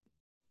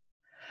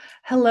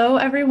Hello,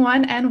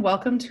 everyone, and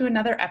welcome to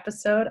another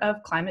episode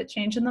of Climate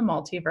Change in the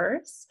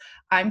Multiverse.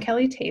 I'm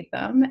Kelly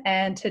Tatham,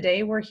 and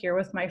today we're here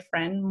with my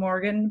friend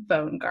Morrigan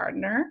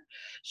Bonegardener.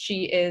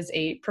 She is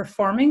a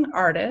performing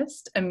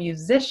artist, a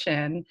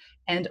musician,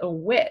 and a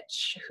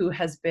witch who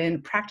has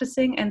been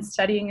practicing and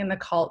studying in the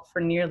cult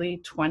for nearly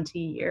 20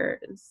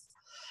 years.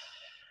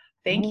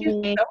 Thank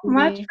you Hey, so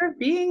much for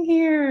being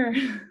here.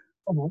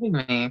 for having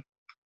me.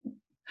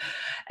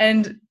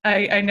 And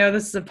I know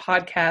this is a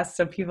podcast,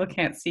 so people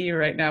can't see you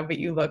right now, but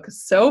you look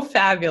so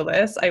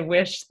fabulous. I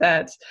wish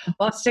that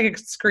I'll have to take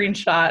a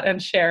screenshot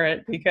and share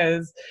it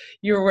because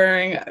you're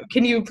wearing.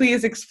 Can you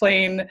please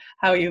explain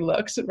how you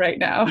looked right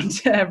now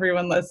to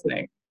everyone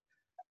listening?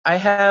 I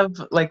have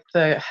like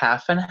the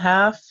half and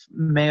half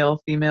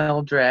male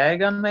female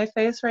drag on my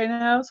face right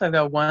now. So I've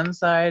got one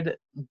side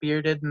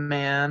bearded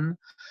man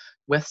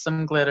with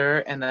some glitter,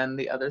 and then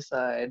the other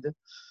side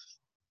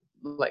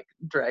like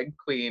drag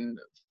queen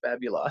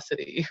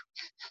fabulosity.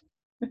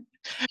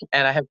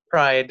 And I have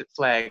pride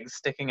flags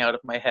sticking out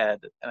of my head,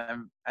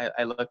 and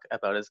I look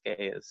about as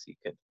gay as you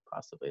could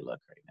possibly look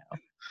right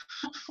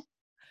now.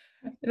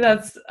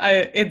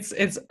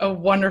 It's a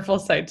wonderful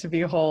sight to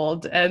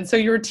behold. And so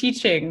you were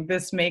teaching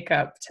this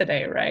makeup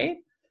today, right?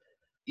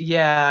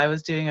 Yeah, I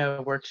was doing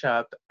a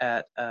workshop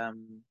at a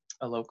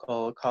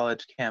local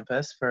college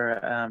campus for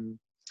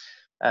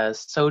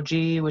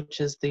SOGI, which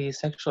is the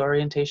sexual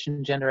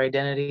orientation, gender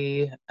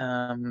identity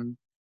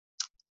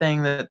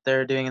thing that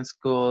they're doing in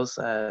schools,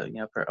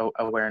 for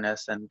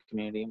awareness and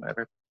community and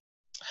whatever.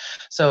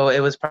 So it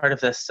was part of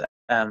this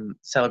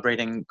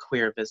celebrating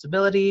queer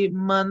visibility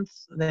month.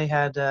 They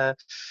had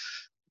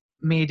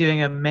me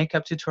doing a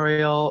makeup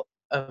tutorial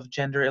of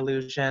gender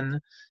illusion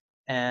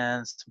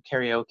and some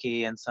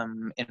karaoke and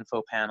some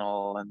info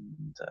panel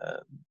and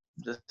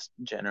just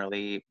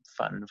generally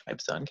fun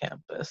vibes on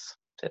campus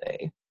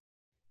today,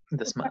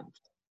 this month.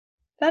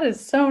 That is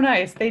so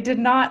nice. They did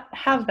not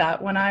have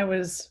that when I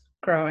was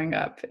growing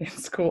up in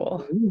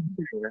school.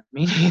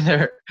 Me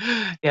neither.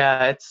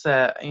 Yeah, it's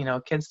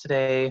kids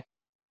today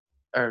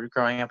are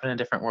growing up in a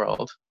different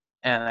world,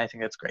 and I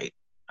think that's great.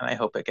 And I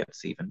hope it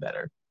gets even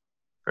better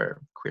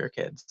for queer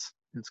kids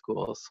in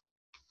schools.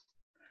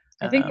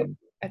 I think Um,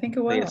 I think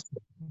it will. Least,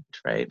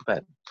 right?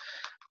 But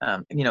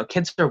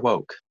kids are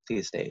woke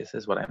these days,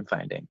 is what I'm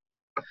finding.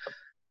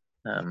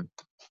 Um,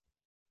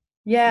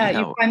 Yeah, you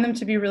you know, find them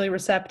to be really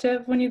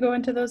receptive when you go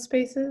into those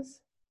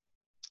spaces?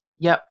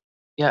 yep,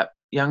 yep.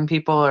 Young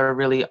people are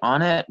really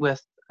on it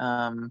with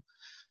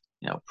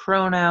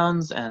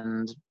pronouns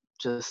and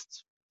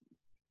just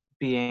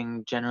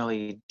being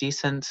generally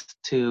decent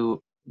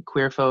to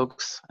queer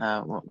folks.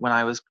 When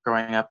I was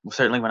growing up,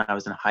 certainly when I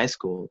was in high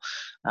school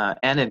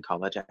and in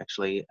college,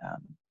 actually,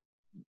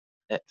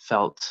 it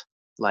felt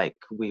like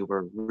we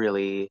were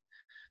really,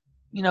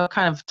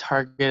 kind of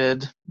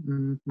targeted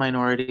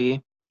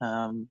minority.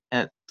 And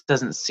it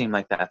doesn't seem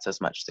like that's as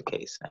much the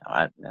case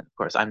now. Of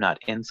course, I'm not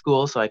in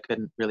school, so I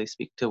couldn't really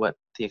speak to what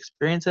the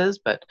experience is,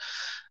 but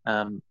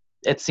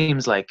it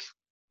seems like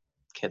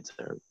kids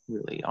are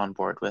really on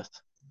board with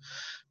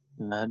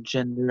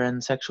gender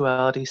and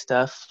sexuality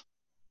stuff.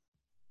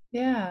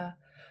 Yeah.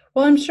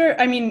 Well, I'm sure,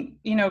 I mean,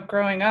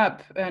 growing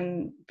up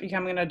and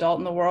becoming an adult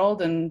in the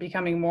world and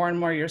becoming more and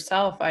more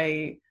yourself,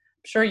 I'm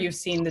sure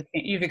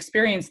you've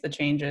experienced the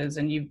changes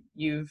and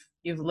you've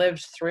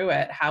lived through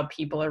it, how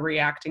people are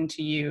reacting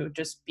to you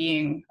just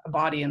being a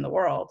body in the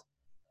world.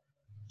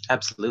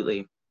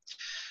 Absolutely.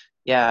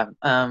 Yeah.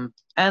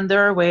 And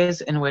there are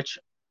ways in which,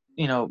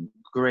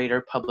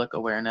 greater public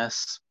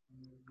awareness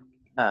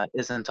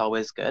isn't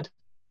always good,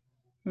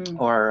 Hmm.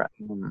 or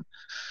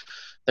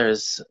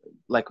there's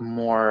like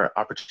more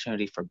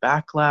opportunity for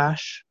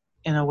backlash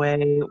in a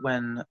way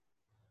when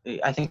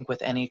I think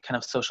with any kind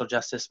of social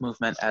justice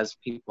movement, as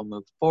people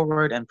move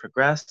forward and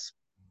progress,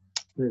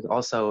 there's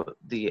also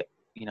the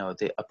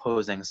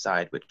opposing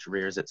side which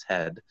rears its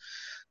head.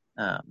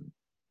 Um,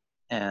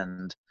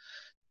 and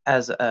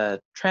as a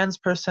trans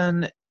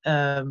person,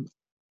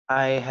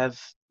 I have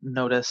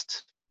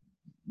noticed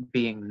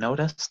being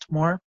noticed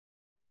more.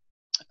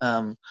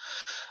 Um,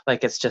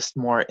 like it's just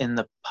more in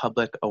the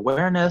public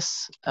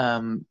awareness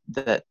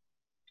that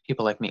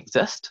people like me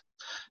exist.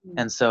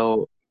 And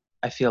so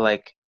I feel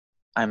like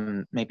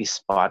I'm maybe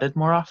spotted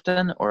more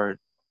often or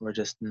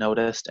just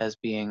noticed as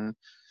being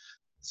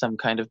some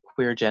kind of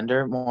queer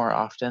gender more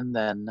often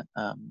than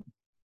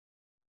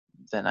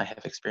I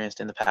have experienced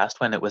in the past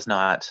when it was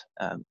not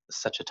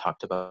such a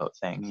talked about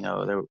thing.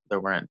 There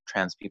weren't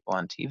trans people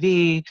on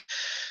TV.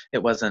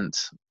 It wasn't,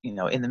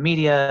 in the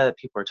media.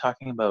 People were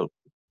talking about,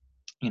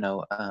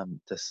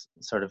 this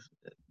sort of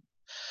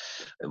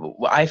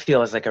what I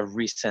feel is like a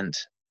recent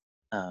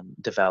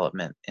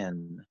development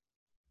in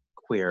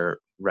queer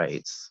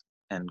rights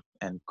and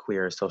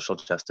queer social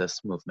justice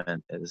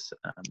movement is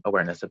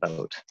awareness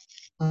about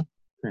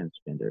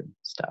transgender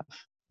stuff.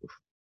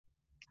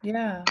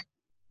 Yeah.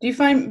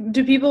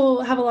 Do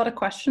people have a lot of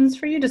questions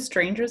for you? Do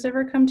strangers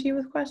ever come to you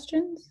with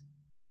questions?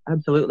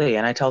 Absolutely,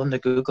 and I tell them to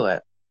Google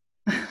it.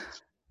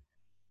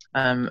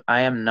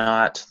 I am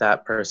not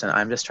that person.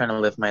 I'm just trying to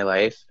live my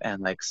life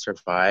and like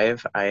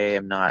survive. I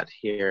am not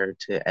here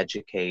to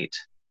educate,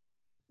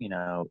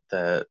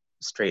 the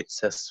straight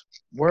cis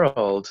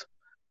world.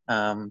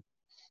 Um,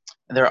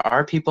 there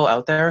are people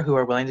out there who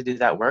are willing to do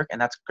that work,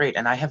 and that's great.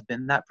 And I have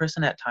been that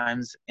person at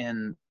times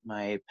in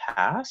my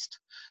past.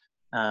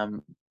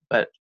 Um,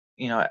 but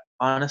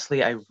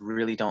honestly, I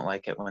really don't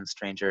like it when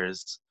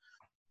strangers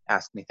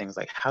ask me things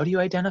like, "How do you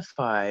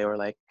identify?" or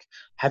like,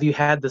 "Have you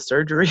had the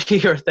surgery?"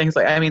 or things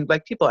like. I mean,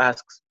 like people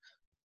ask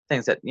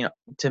things that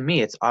to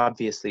me it's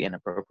obviously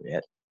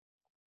inappropriate,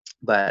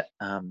 but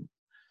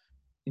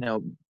you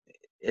know,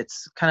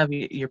 it's kind of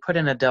you're put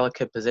in a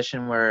delicate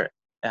position where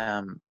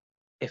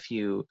if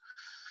you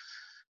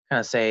kind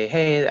of say,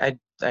 "Hey,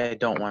 I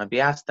don't want to be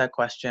asked that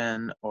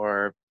question,"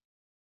 or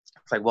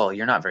it's like, well,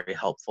 you're not very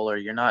helpful, or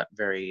you're not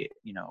very,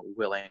 you're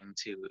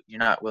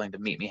not willing to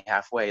meet me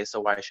halfway,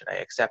 so why should I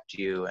accept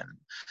you? And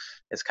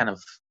it's kind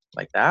of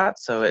like that.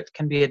 So it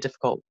can be a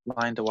difficult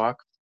line to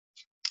walk.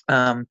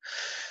 Um,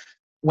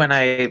 when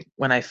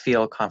I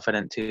feel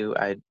confident to,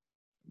 I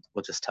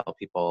will just tell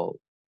people,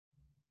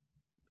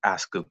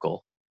 ask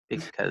Google,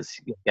 because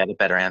you'll get a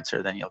better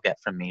answer than you'll get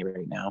from me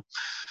right now.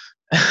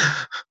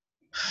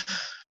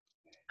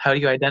 How do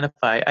you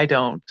identify? I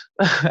don't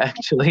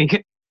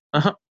actually.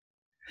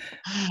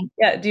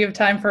 Yeah. Do you have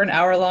time for an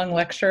hour-long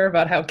lecture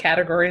about how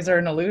categories are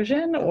an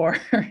illusion, or?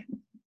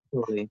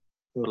 Totally,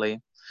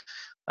 totally.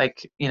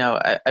 Like,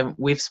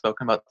 we've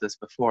spoken about this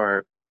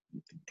before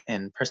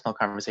in personal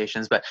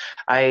conversations, but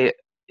I,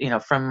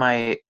 from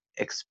my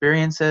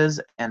experiences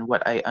and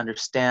what I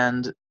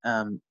understand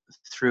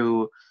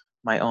through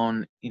my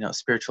own,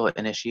 spiritual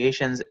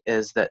initiations,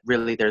 is that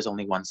really there's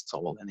only one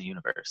soul in the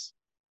universe.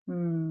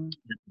 Hmm.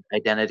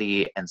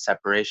 Identity and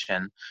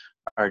separation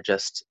are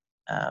just,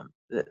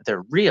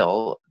 they're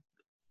real,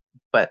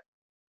 but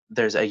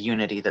there's a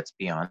unity that's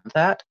beyond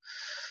that.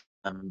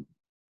 Um,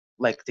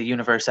 like the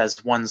universe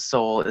as one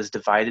soul is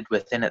divided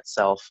within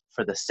itself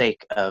for the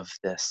sake of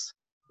this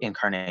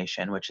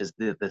incarnation, which is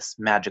this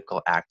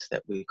magical act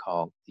that we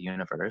call the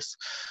universe.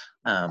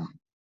 Um,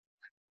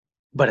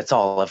 but it's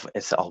all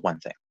one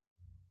thing.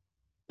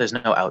 There's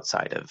no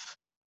outside of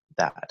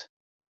that.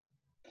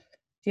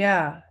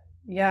 Yeah.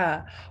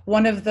 Yeah.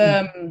 One of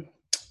the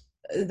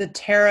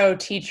tarot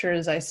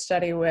teachers I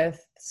study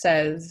with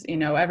says,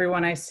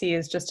 everyone I see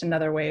is just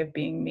another way of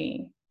being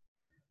me.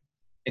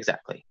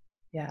 Exactly.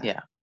 Yeah.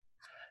 Yeah.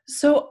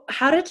 So,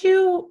 how did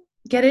you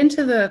get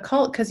into the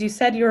cult? Because you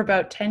said you were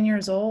about 10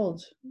 years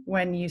old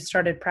when you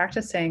started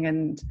practicing,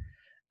 and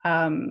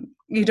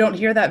you don't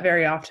hear that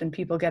very often.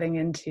 People getting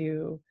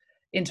into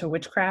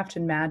witchcraft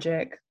and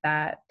magic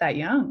that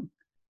young.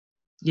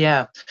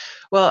 Yeah.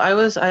 Well,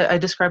 I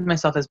described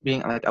myself as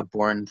being like a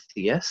born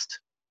theist.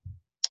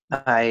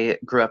 I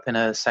grew up in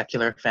a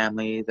secular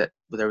family that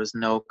there was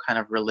no kind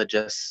of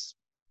religious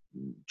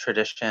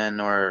tradition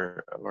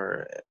or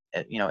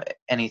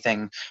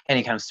anything,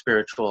 any kind of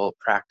spiritual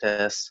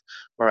practice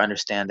or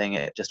understanding.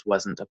 It just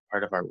wasn't a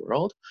part of our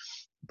world.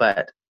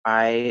 But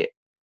I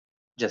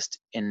just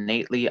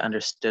innately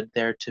understood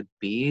there to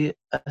be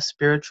a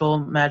spiritual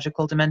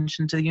magical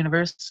dimension to the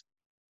universe,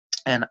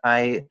 and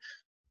I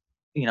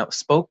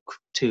spoke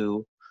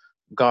to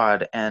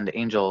God and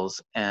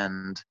angels,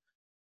 and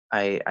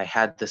I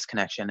had this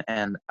connection,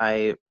 and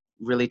I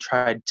really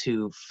tried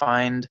to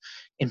find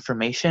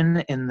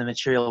information in the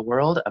material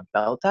world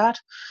about that.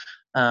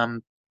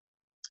 Um,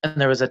 and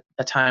there was a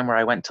time where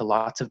I went to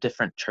lots of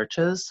different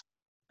churches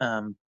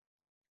um,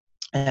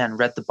 and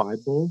read the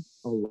Bible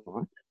a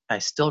lot. I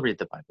still read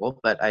the Bible,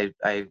 but I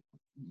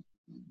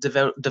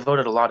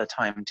devoted a lot of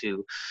time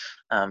to,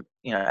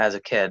 as a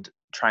kid,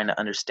 trying to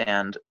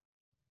understand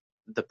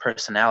the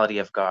personality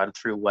of God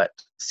through what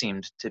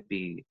seemed to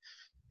be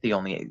the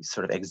only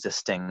sort of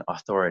existing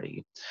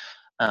authority.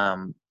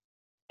 Um,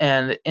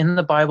 and in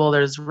the Bible,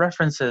 there's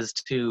references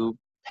to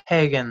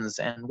pagans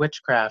and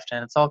witchcraft,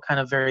 and it's all kind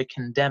of very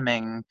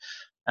condemning.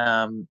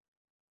 Um,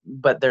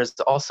 but there's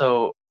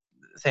also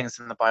things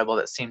in the Bible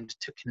that seemed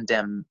to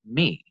condemn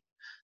me,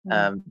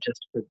 Mm.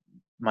 just for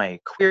my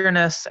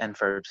queerness and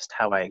for just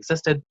how I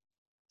existed.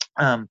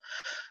 Um,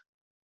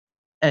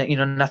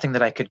 and nothing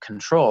that I could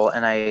control.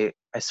 And I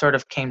sort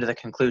of came to the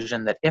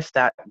conclusion that if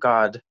that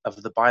God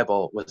of the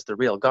Bible was the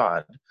real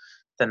God,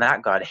 then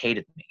that God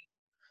hated me.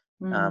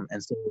 Mm.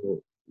 And so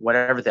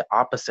whatever the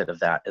opposite of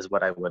that is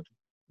what I would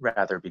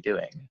rather be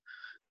doing.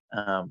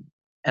 Um,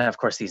 and of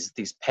course,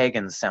 these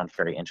pagans sound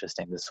very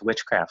interesting. This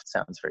witchcraft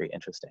sounds very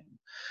interesting.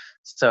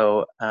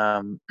 So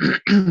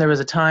there was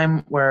a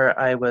time where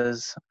I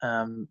was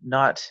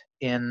not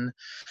in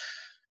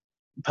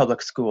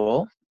public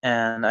school,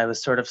 and I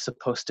was sort of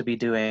supposed to be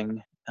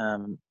doing a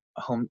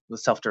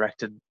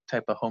self-directed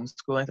type of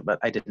homeschooling, but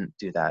I didn't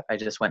do that. I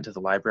just went to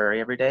the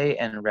library every day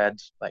and read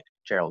like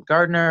Gerald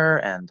Gardner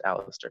and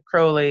Aleister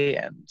Crowley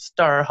and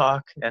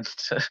Starhawk, and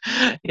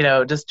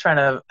just trying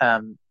to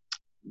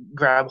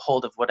grab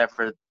hold of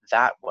whatever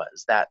that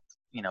was, that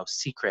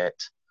secret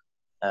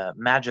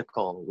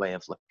magical way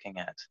of looking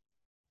at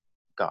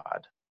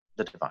God.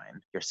 the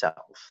divine,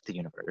 yourself, the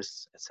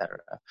universe, etc.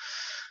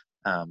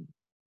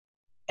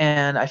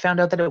 And I found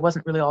out that it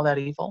wasn't really all that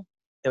evil.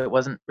 It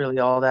wasn't really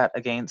all that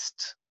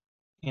against,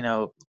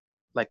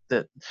 like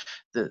the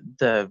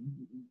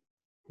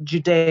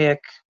Judaic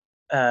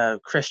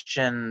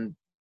Christian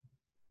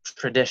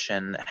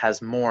tradition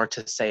has more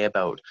to say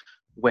about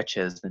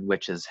witches than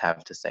witches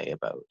have to say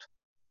about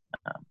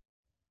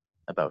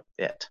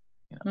it.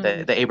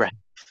 The Abrahamic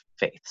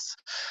faiths,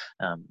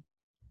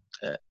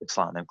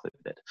 Islam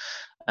included.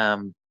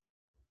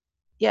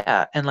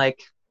 Yeah, and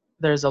like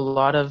there's a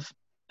lot of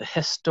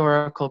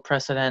historical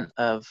precedent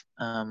of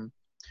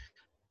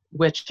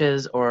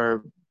witches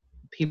or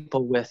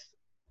people with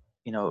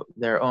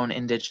their own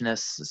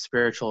indigenous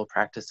spiritual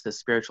practices,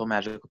 spiritual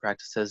magical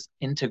practices,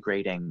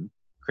 integrating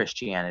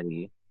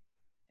Christianity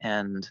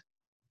and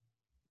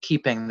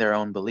keeping their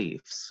own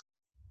beliefs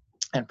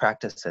and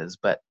practices,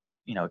 but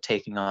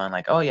taking on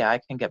like, oh yeah, I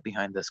can get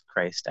behind this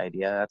Christ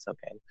idea, that's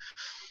okay.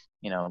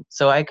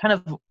 So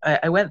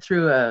I went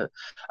through a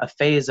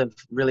phase of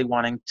really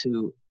wanting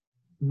to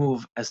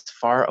move as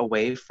far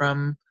away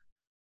from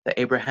the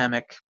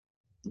Abrahamic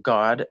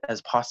God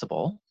as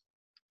possible.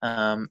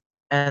 And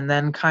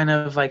then kind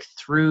of like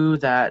through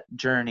that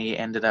journey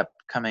ended up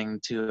coming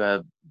to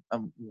a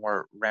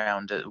more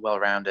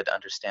well-rounded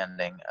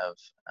understanding of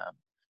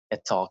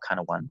it's all kind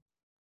of one.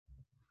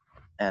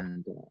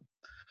 And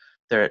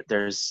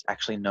there's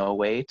actually no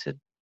way to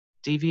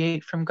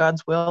deviate from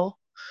God's will.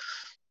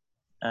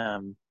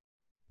 And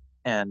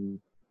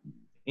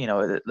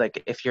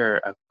like if you're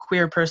a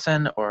queer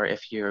person or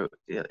if you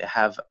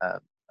have a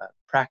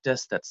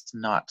practice that's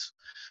not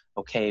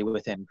okay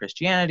within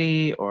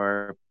Christianity,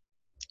 or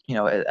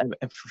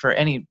for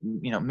any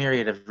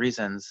myriad of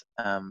reasons,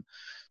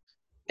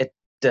 it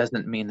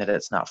doesn't mean that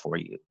it's not for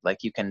you.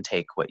 Like you can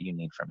take what you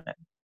need from it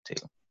too.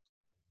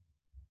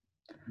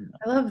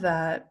 I love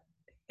that.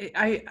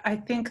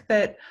 I think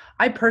that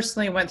I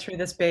personally went through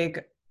this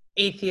big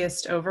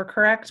atheist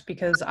overcorrect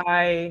because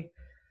I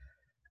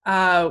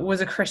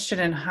was a Christian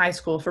in high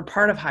school for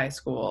part of high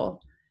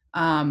school.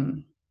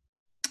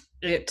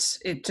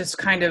 It just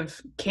kind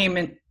of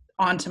came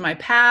onto my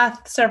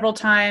path several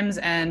times,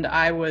 and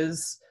I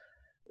was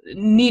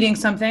needing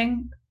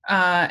something,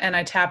 and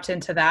I tapped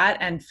into that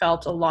and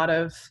felt a lot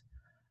of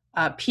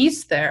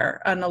peace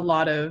there and a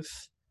lot of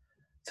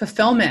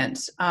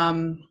fulfillment.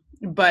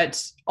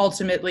 But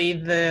ultimately,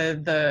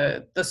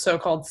 the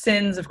so-called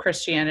sins of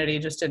Christianity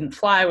just didn't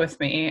fly with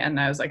me, and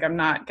I was like, I'm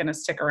not going to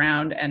stick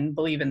around and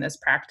believe in this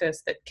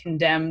practice that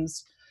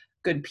condemns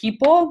good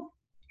people,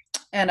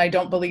 and I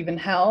don't believe in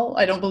hell.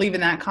 I don't believe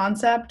in that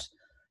concept,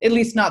 at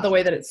least not the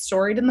way that it's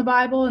storied in the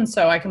Bible. And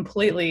so I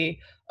completely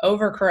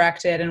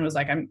overcorrected and was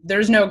like,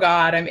 there's no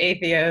God. I'm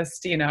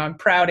atheist. I'm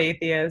proud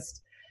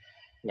atheist.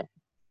 Yeah.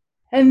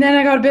 And then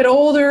I got a bit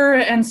older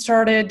and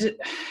started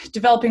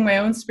developing my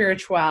own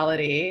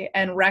spirituality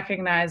and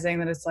recognizing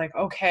that it's like,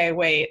 okay,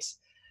 wait,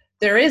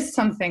 there is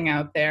something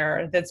out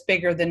there that's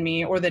bigger than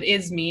me, or that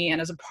is me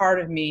and is a part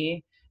of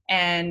me.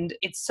 And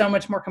it's so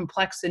much more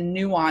complex and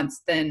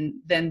nuanced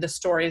than the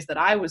stories that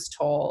I was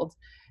told.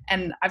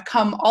 And I've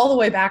come all the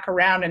way back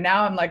around, and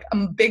now I'm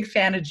a big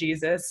fan of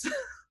Jesus.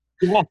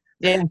 Yeah,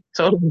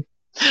 totally.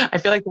 I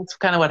feel like that's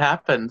kind of what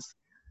happens.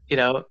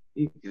 It's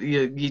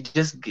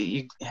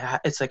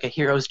like a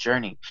hero's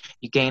journey.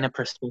 You gain a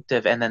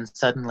perspective, and then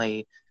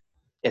suddenly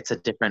it's a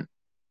different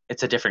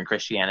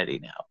Christianity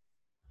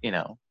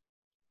now.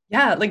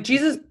 Yeah, like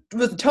Jesus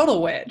was a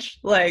total witch.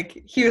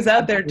 Like he was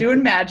out there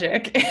doing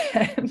magic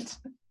and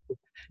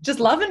just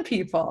loving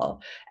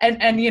people, and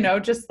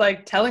just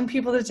like telling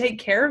people to take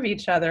care of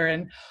each other.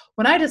 And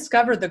when I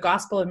discovered the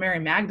Gospel of Mary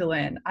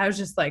Magdalene, I was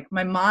just like,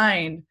 my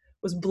mind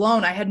was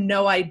blown. I had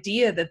no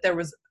idea that there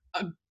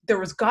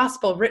was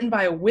gospel written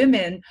by a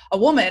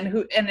woman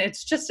who, and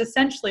it's just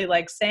essentially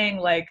like saying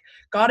like,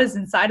 God is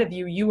inside of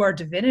you, you are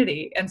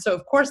divinity. And so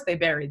of course they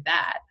buried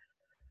that.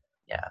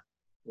 Yeah.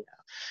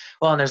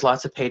 Well, and there's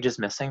lots of pages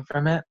missing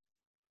from it,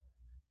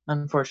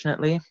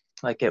 unfortunately.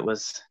 Like it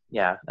was,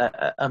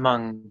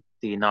 among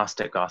the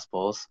Gnostic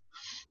Gospels,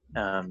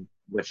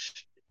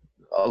 which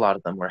a lot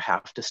of them were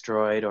half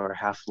destroyed or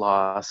half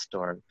lost,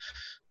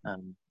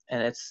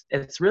 and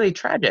it's really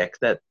tragic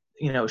that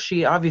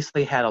she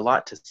obviously had a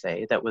lot to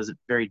say that was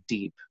very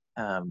deep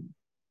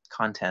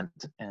content,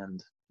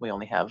 and we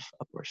only have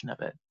a portion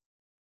of it.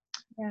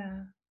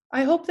 Yeah.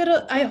 I hope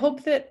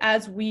that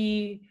as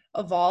we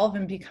evolve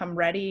and become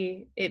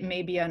ready, it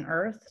may be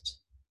unearthed.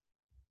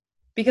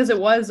 Because it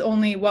was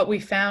only what we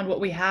found, what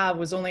we have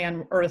was only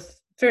unearthed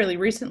fairly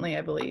recently,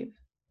 I believe.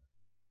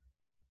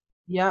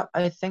 Yeah,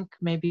 I think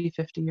maybe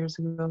 50 years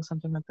ago,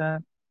 something like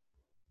that.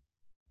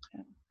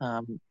 Yeah.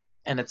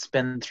 And it's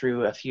been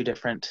through a few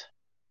different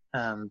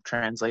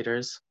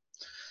translators,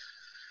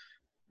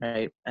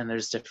 right? And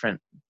there's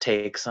different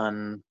takes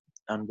on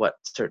what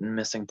certain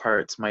missing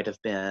parts might have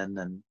been.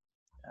 And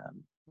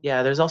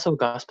there's also a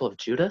Gospel of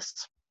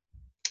Judas,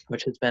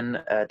 which has been,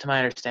 to my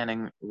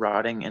understanding,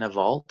 rotting in a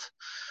vault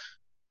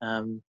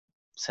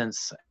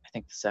since I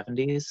think the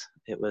 70s.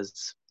 It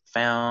was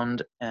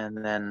found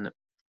and then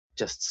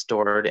just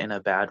stored in a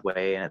bad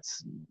way and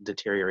it's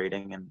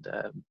deteriorating, and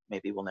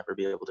maybe we'll never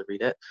be able to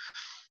read it.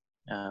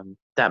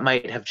 That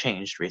might have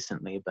changed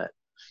recently, but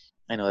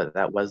I know that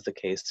that was the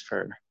case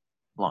for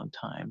a long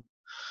time.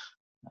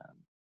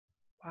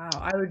 Wow,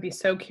 I would be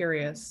so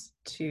curious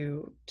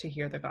to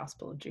hear the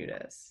Gospel of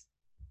Judas.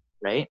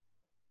 Right?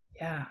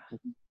 Yeah. It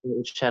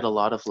would shed a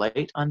lot of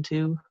light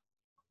onto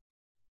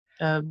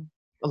a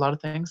lot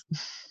of things of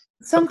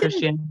Something,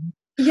 Christianity.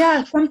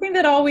 yeah, something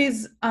that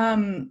always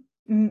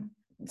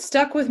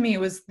stuck with me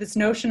was this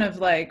notion of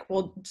like,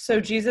 well, so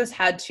Jesus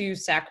had to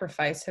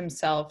sacrifice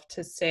himself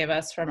to save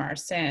us from our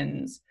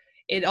sins.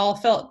 It all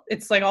felt,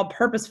 it's like all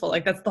purposeful.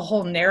 Like that's the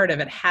whole narrative.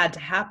 It had to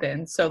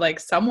happen. So like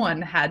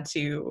someone had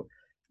to,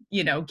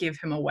 give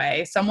him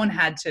away. Someone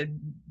had to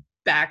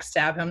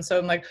backstab him. So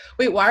I'm like,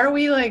 wait, why are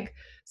we like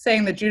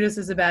saying that Judas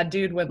is a bad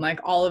dude when like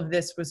all of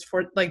this was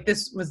for like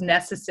this was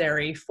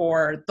necessary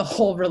for the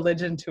whole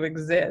religion to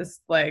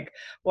exist? Like,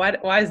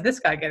 why is this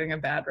guy getting a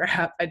bad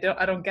rap? I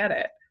don't get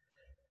it.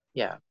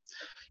 Yeah.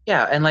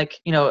 Yeah. And like,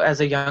 as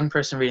a young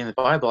person reading the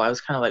Bible, I was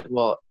kind of like,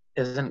 well,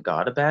 isn't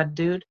God a bad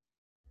dude?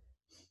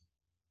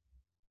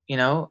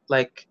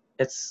 Like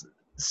it's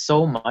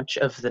so much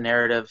of the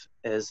narrative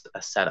is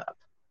a setup.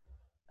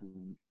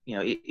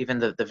 Even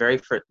the very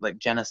first, like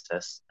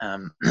Genesis,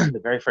 the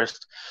very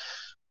first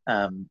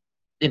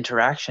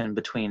interaction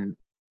between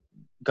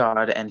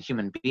God and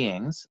human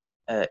beings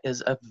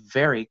is a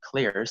very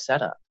clear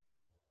setup,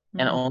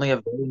 and Mm-hmm. only a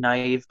very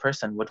naive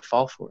person would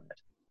fall for it.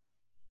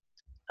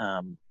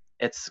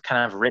 It's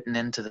kind of written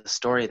into the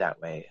story that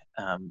way.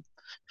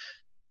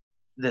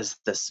 There's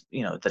this,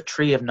 the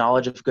tree of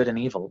knowledge of good and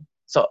evil.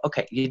 So,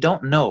 okay, you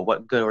don't know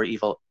what good or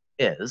evil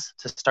is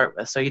to start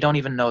with, so you don't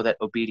even know that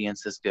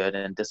obedience is good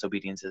and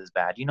disobedience is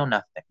bad. You know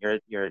nothing.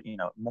 You're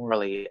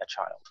morally a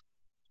child.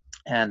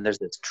 And there's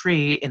this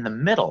tree in the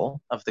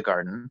middle of the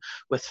garden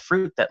with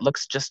fruit that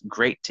looks just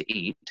great to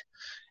eat.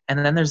 And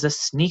then there's this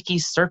sneaky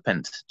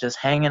serpent just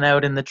hanging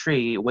out in the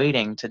tree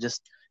waiting to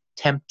just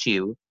tempt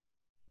you.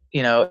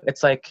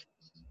 It's like,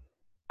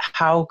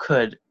 how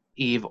could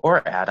Eve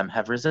or Adam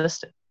have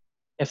resisted?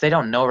 If they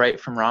don't know right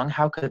from wrong,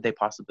 how could they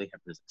possibly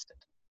have resisted?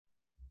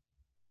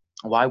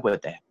 Why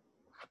would they?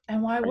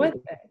 And why Right?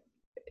 would they?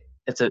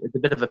 It's a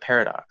bit of a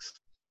paradox.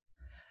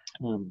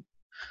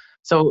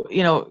 So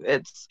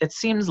it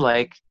seems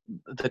like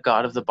the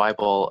God of the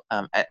Bible,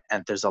 and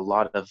there's a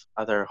lot of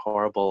other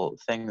horrible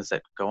things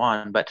that go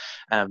on, but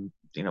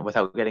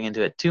without getting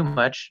into it too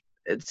much,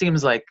 it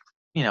seems like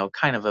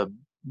kind of a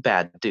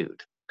bad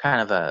dude,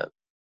 kind of a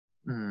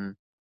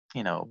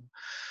you know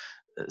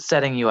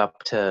setting you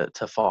up to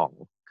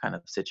fall kind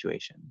of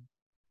situation.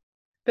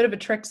 Bit of a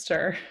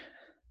trickster.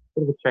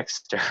 Bit of a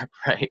trickster,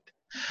 right?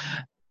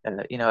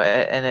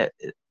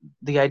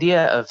 The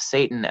idea of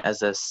Satan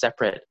as a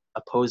separate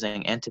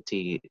opposing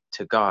entity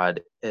to God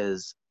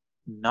is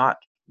not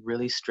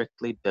really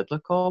strictly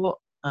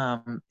biblical,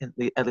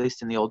 at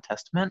least in the Old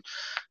Testament.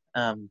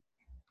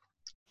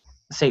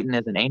 Satan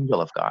is an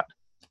angel of God,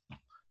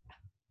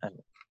 uh,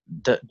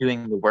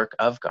 doing the work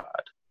of God.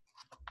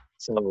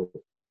 So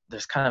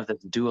there's kind of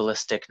this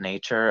dualistic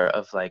nature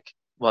of like,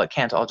 well, it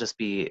can't all just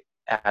be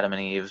Adam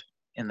and Eve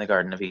in the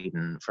Garden of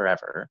Eden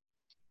forever.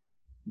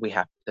 We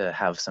have to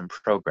have some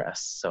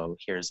progress. So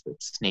here's the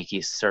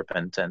sneaky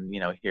serpent, and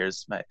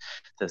here's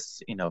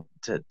this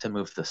to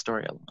move the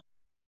story along.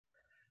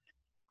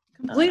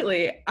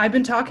 Completely. I've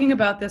been talking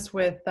about this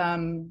with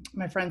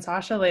my friend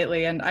Sasha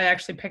lately, and I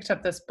actually picked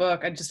up this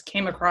book. I just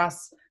came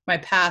across my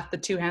path, The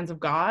Two Hands of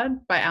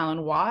God by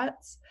Alan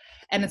Watts,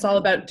 and it's all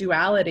about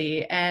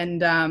duality.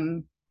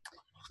 And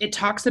it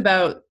talks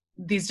about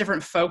these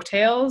different folk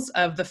tales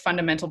of the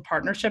fundamental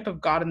partnership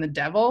of God and the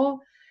devil.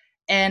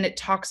 And it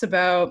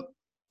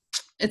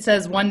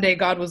says one day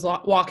God was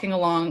walking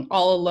along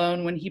all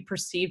alone when he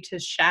perceived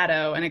his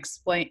shadow and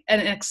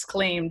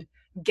exclaimed,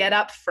 "Get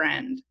up,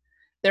 friend."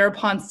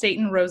 Thereupon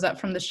Satan rose up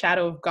from the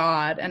shadow of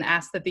God and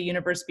asked that the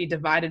universe be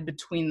divided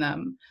between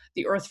them,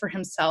 the earth for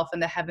himself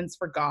and the heavens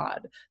for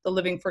God, the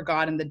living for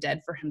God and the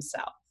dead for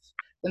himself.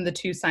 Then the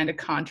two signed a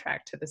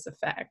contract to this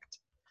effect.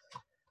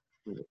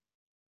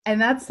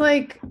 And that's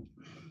like,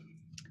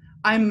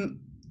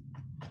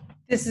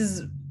 this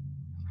is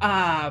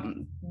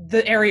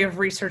the area of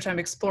research I'm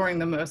exploring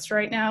the most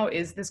right now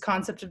is this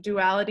concept of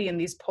duality and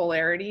these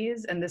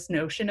polarities and this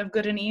notion of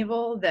good and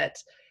evil that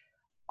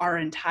our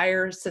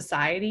entire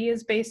society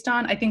is based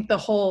on. I think the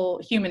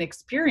whole human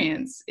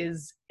experience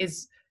is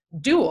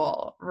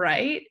dual,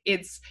 right?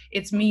 It's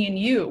me and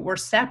you. We're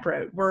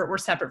separate. We're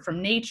separate from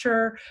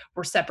nature.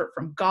 We're separate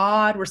from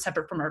God. We're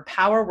separate from our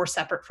power. We're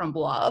separate from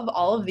love.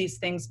 All of these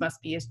things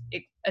must be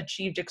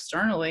achieved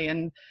externally.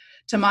 And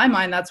to my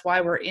mind, that's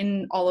why we're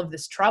in all of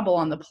this trouble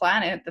on the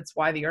planet. That's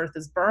why the earth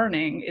is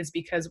burning, is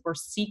because we're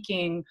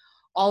seeking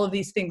all of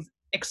these things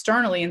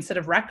externally instead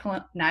of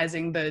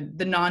recognizing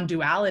the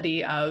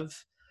non-duality of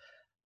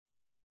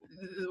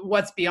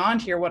what's beyond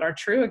here, what our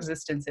true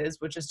existence is,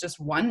 which is just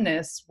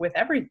oneness with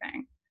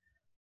everything.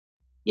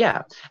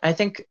 Yeah, I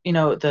think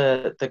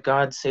the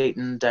God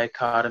Satan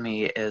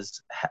dichotomy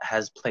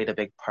has played a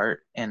big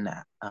part in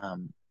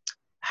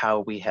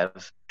how we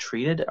have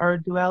treated our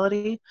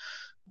duality.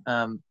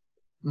 Um,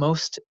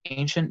 Most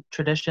ancient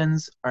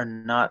traditions are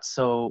not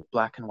so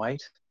black and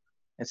white.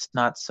 It's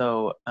not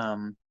so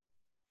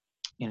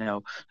you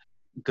know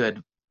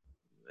good,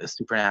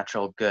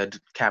 supernatural good,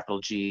 capital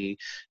G,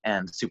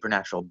 and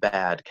supernatural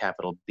bad,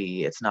 capital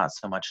B. It's not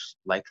so much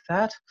like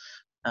that.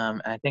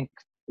 And I think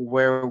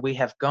where we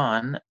have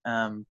gone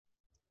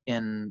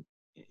in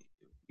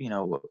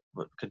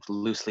what could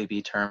loosely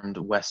be termed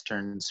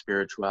Western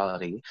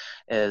spirituality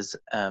is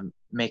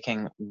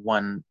making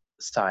one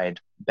side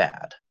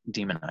bad,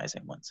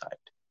 demonizing one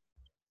side.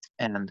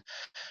 And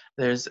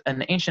there's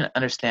an ancient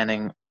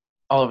understanding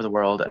all over the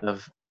world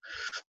of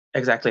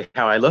exactly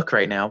how I look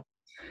right now,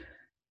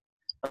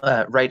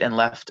 right and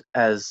left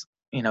as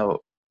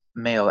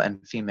male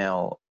and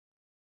female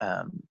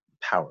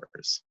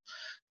powers.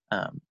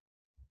 Um,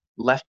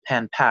 Left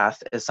hand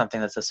path is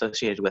something that's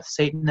associated with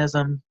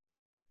Satanism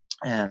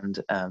and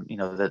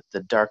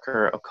the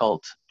darker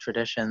occult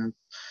tradition.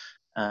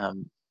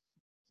 Um,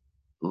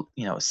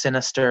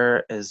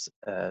 Sinister is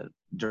a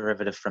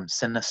derivative from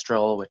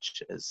sinistral,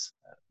 which is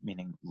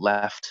meaning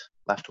left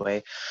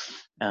way.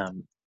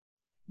 Um,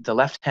 the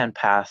left hand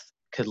path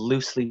could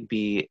loosely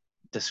be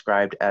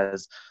described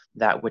as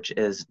that which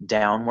is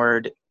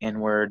downward,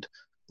 inward,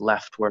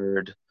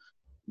 leftward,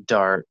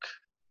 dark,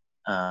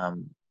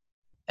 um,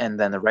 and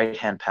then the right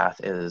hand path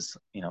is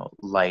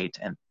light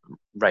and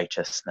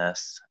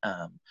righteousness.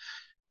 The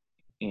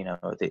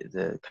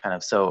kind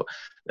of so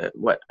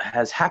what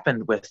has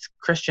happened with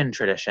Christian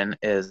tradition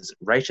is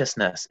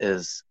righteousness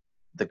is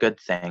the good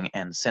thing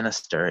and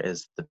sinister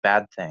is the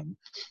bad thing,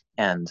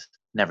 and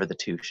never the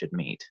two should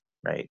meet,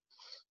 right?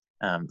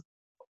 um,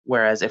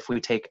 Whereas if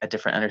we take a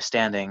different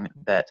understanding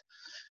that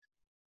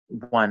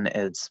one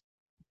is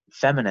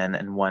feminine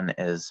and one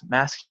is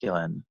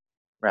masculine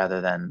rather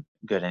than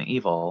good and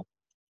evil,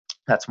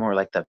 that's more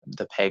like the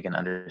pagan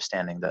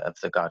understanding of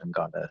the god and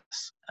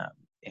goddess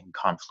in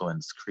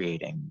confluence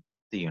creating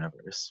the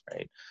universe,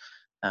 right?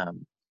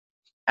 And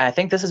I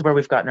think this is where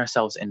we've gotten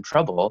ourselves in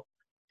trouble,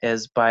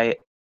 is by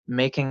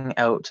making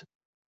out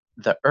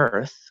the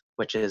earth,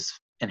 which is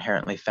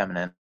inherently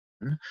feminine,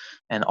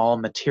 and all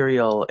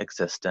material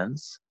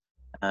existence.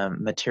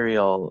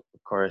 Material,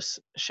 of course,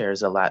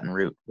 shares a Latin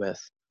root with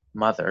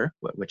mother,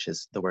 which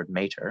is the word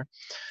mater.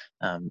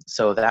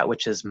 So that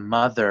which is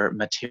mother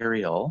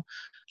material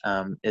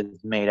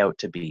is made out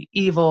to be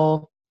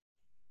evil.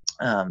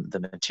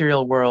 The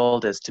material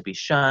world is to be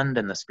shunned,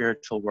 and the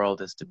spiritual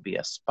world is to be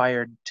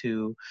aspired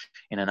to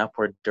in an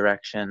upward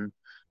direction.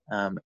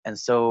 And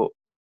so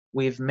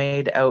we've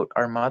made out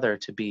our mother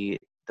to be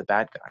the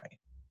bad guy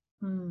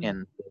Mm.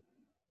 in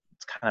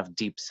its kind of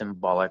deep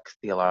symbolic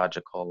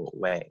theological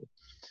way.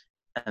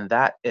 And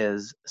that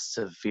is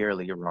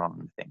severely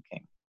wrong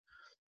thinking.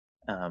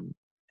 Um,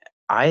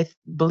 I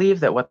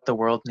believe that what the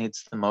world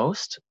needs the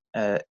most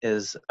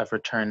is a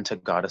return to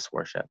goddess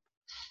worship.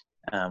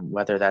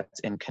 Whether that's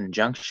in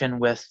conjunction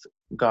with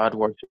God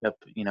worship,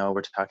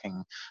 we're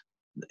talking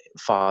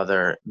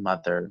Father,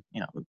 Mother,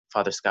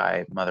 Father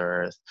Sky, Mother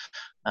Earth.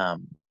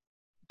 Um,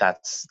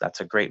 that's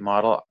a great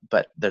model,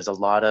 but there's a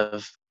lot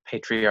of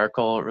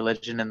patriarchal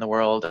religion in the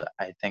world.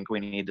 I think we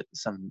need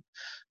some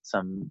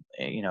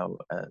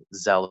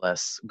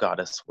zealous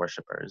goddess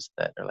worshippers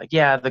that are like,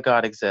 yeah, the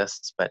god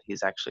exists, but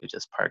he's actually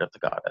just part of the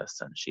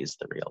goddess and she's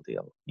the real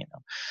deal.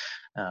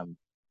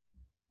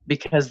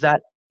 Because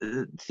that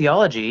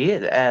theology,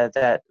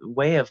 that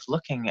way of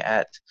looking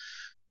at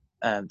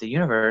the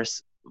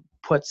universe,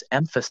 puts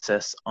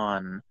emphasis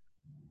on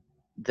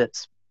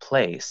this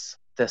place,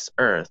 this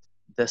earth,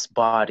 this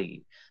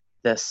body,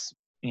 this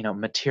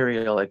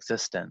material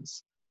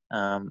existence,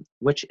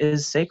 which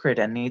is sacred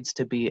and needs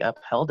to be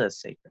upheld as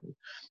sacred.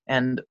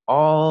 And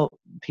all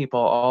people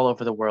all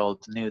over the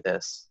world knew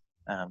this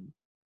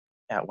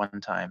at one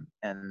time,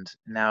 and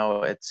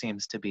now it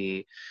seems to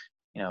be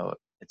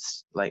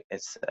it's like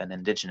it's an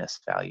indigenous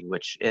value,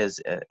 which is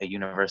a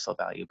universal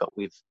value, but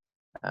we've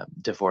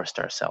divorced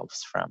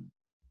ourselves from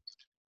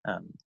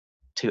um,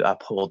 to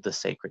uphold the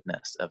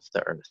sacredness of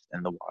the earth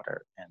and the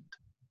water and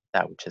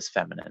that which is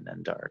feminine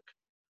and dark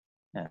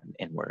and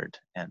inward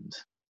and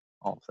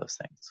all of those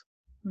things.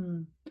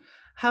 Mm.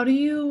 How do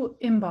you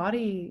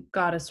embody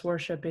goddess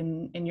worship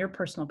in your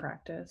personal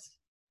practice?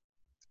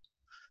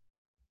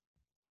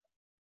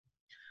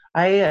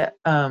 I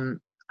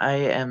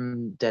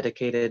am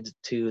dedicated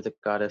to the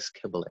goddess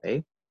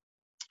Kibale,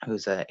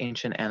 who's an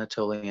ancient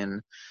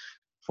Anatolian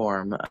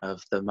form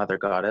of the mother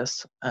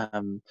goddess.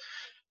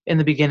 In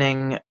the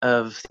beginning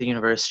of the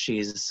universe,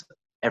 she's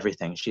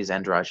everything. She's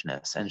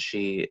androgynous, and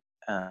she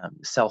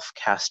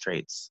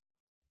self-castrates,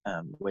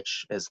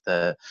 which is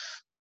the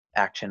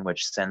action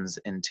which sends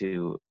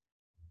into,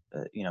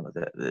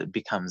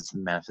 becomes the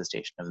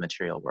manifestation of the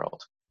material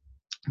world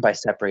by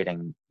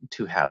separating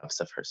two halves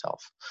of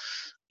herself.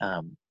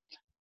 Um,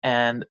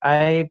 and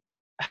I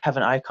have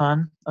an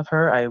icon of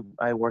her.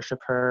 I worship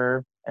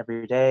her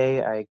every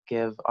day. I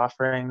give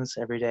offerings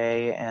every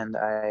day, and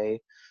I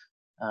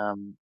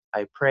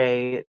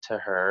pray to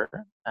her,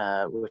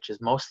 which is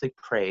mostly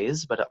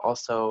praise, but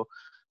also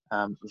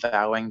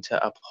vowing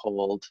to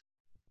uphold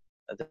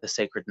the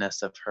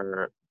sacredness of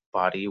her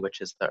body,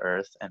 which is the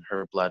earth, and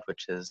her blood,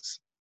 which is,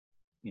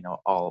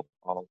 all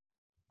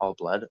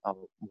blood,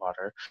 all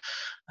water.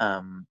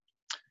 Um,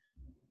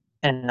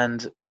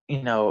 and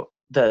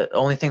the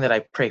only thing that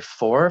I pray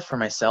for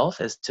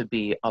myself is to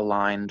be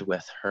aligned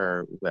with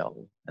her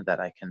will, and that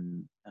I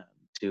can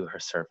do her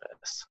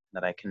service,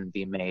 that I can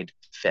be made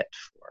fit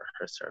for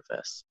her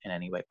service in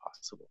any way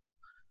possible.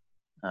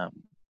 Um,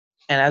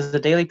 and as a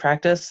daily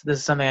practice, this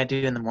is something I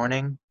do in the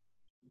morning.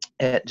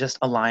 It just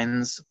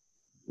aligns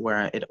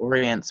where it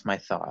orients my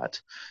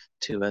thought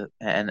to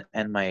and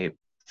my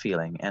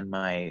feeling, and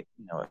my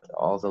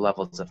all the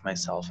levels of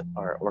myself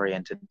are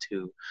oriented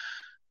to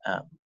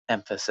um,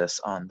 emphasis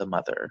on the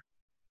mother.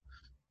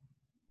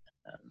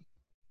 Um,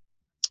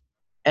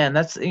 and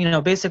that's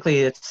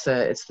basically it's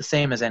the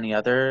same as any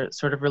other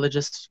sort of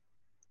religious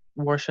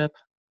worship.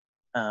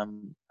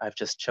 I've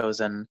just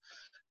chosen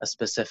a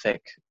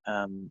specific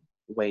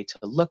way to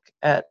look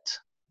at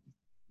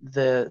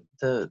the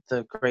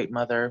Great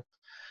Mother,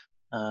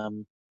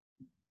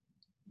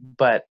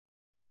 but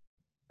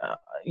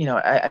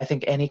I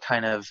think any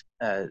kind of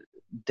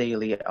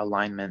daily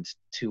alignment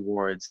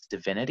towards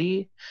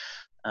divinity,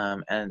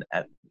 and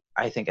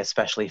I think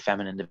especially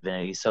feminine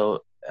divinity. So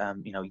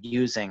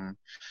using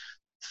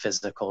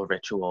physical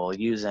ritual,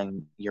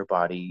 using your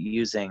body,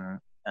 using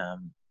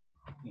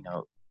you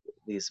know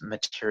these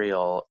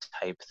material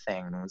type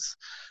things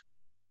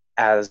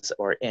as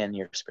or in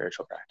your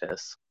spiritual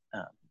practice,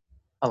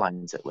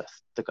 aligns it with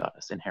the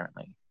goddess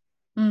inherently.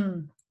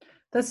 Mm.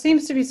 That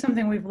seems to be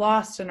something we've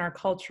lost in our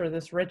culture,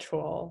 this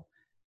ritual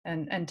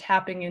and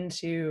tapping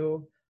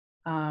into,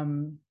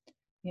 um,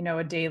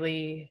 a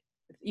daily,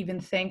 even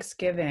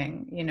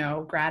Thanksgiving,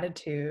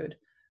 gratitude.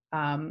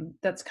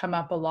 That's come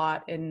up a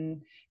lot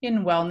in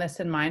wellness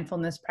and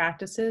mindfulness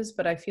practices,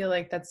 but I feel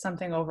like that's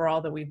something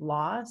overall that we've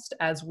lost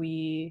as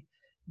we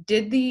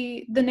did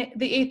the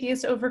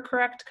atheist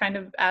overcorrect kind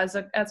of as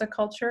a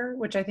culture,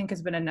 which I think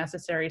has been a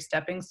necessary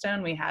stepping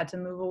stone. We had to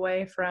move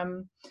away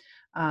from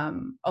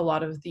a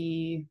lot of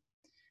the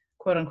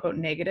quote unquote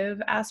negative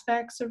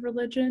aspects of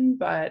religion,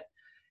 but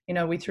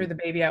we threw the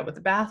baby out with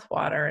the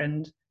bathwater.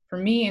 And for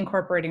me,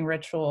 incorporating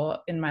ritual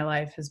in my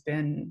life has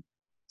been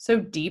so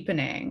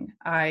deepening.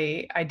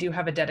 I do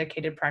have a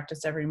dedicated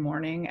practice every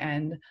morning,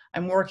 and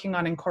I'm working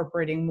on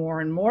incorporating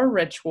more and more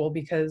ritual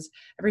because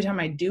every time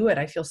I do it,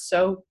 I feel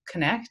so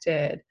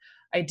connected.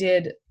 I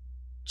did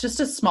just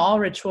a small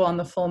ritual on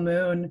the full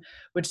moon,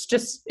 which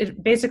just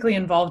it basically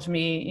involved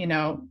me,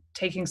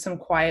 taking some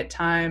quiet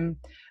time,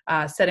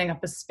 setting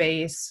up a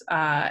space,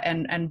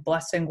 and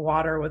blessing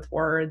water with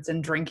words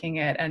and drinking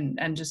it,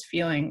 and just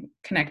feeling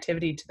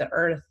connectivity to the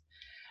earth.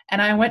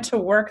 And I went to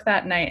work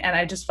that night and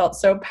I just felt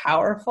so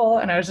powerful,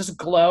 and I was just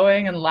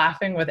glowing and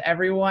laughing with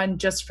everyone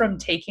just from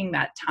taking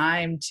that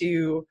time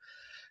to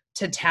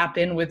tap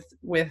in with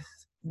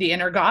the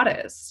inner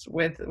goddess,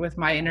 with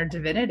my inner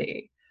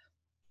divinity.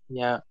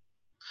 Yeah.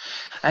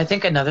 I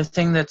think another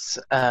thing that's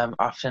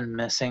often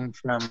missing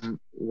from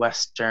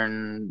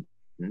Western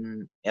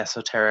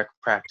esoteric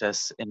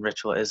practice in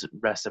ritual is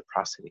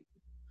reciprocity.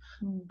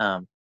 Mm.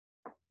 Um,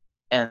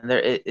 and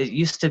it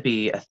used to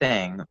be a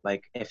thing,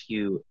 like if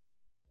you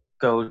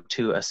go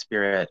to a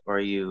spirit, or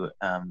you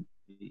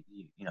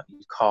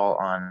call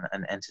on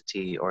an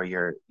entity, or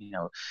you're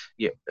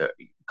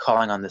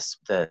calling on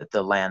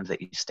the land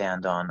that you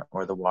stand on,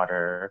 or the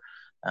water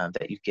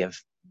that you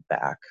give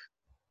back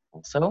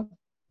also.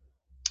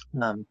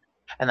 Um,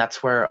 and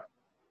that's where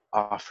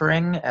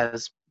offering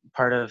as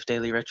part of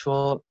daily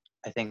ritual,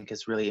 I think,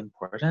 is really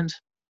important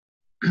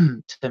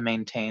to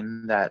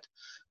maintain that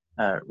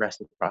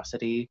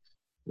reciprocity,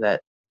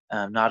 that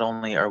not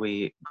only are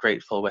we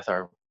grateful with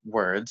our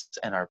words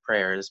and our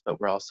prayers, but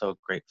we're also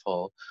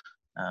grateful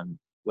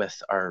with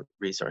our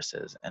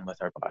resources and with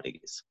our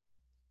bodies.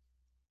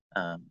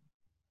 Um,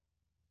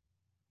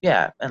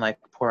 yeah, and like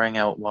pouring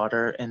out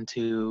water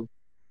into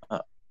uh,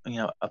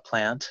 a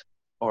plant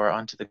or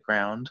onto the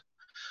ground,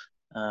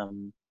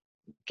 um,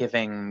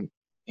 giving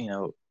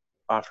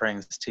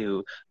offerings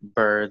to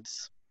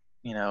birds.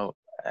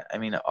 I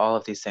mean, all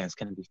of these things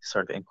can be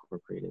sort of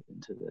incorporated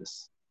into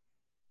this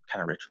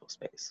kind of ritual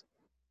space.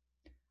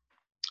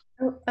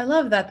 I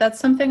love that. That's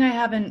something I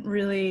haven't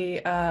really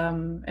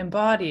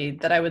embodied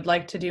that I would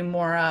like to do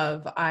more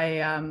of.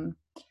 I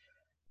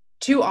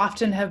too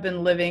often have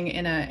been living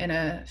in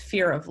a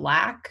fear of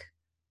lack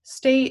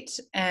state,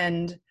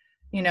 and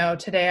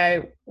today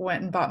I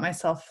went and bought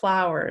myself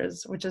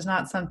flowers, which is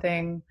not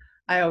something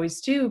I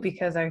always do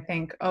because I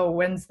think, oh,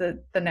 when's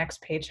the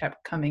next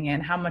paycheck coming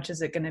in? How much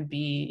is it going to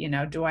be?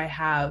 Do I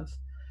have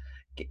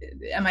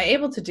am I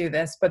able to do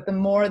this? But the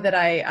more that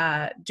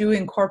I do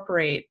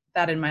incorporate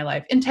that in my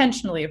life,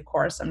 intentionally, of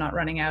course, I'm not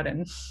running out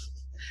and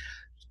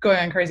going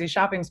on crazy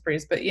shopping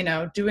sprees, but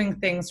doing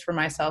things for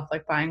myself,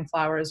 like buying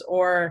flowers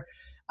or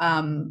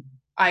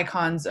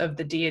icons of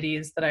the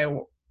deities that I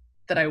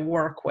that I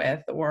work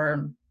with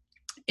or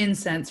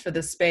incense for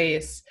the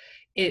space,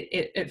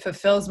 it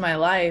fulfills my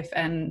life.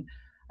 And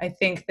I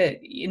think that,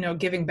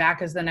 giving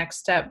back is the next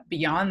step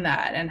beyond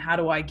that. And how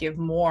do I give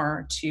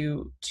more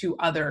to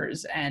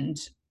others and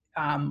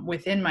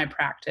within my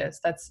practice?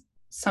 That's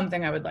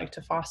something I would like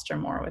to foster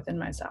more within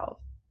myself.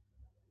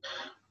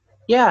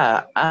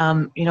 Yeah,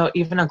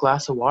 even a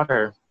glass of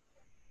water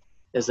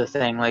is a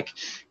thing. Like,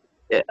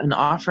 an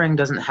offering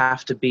doesn't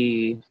have to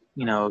be,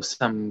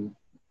 some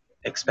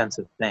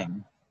expensive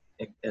thing.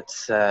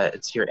 It's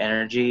your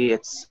energy.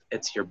 It's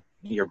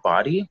your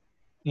body.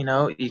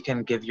 You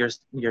can give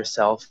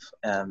yourself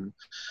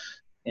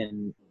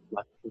in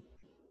lots of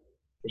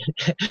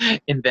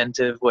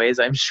inventive ways,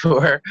 I'm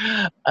sure.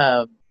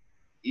 Um,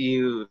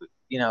 you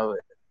know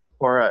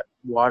pour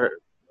water,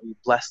 you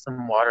bless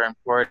some water and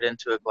pour it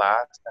into a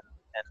glass,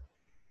 and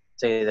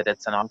say that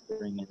it's an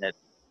offering, and it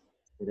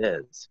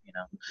is.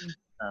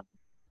 Um,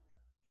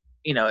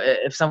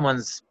 if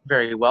someone's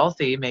very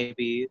wealthy,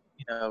 maybe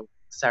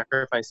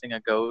sacrificing a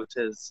goat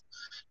is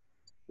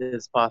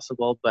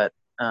possible, but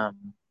I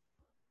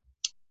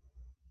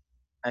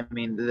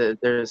mean,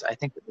 I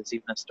think that there's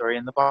even a story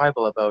in the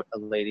Bible about a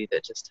lady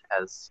that just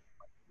has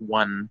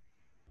one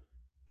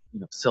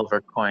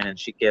silver coin, and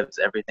she gives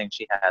everything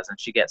she has, and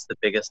she gets the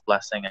biggest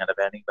blessing out of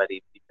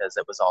anybody because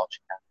it was all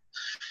she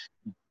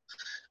had.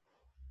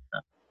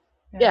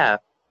 Yeah. Yeah,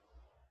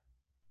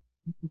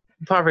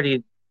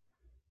 poverty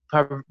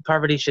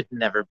poverty should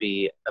never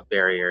be a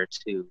barrier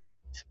to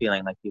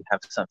feeling like you have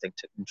something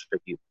to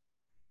contribute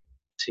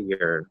to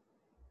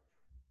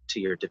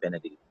your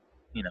divinity,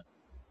 you know,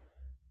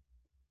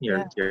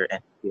 Yeah. your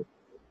entity.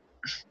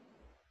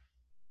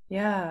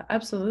 Yeah,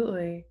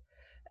 absolutely.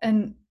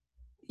 And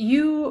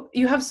you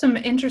have some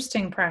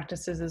interesting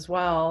practices as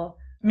well.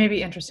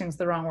 Maybe interesting is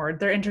the wrong word.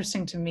 They're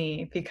interesting to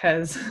me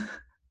because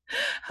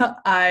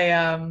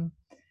I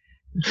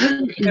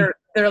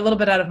they're a little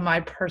bit out of my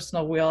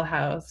personal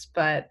wheelhouse,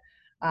 but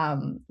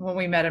when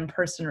we met in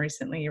person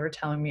recently, you were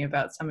telling me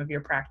about some of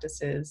your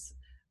practices.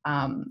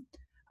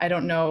 I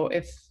don't know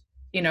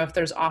if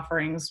there's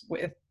offerings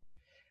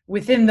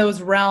within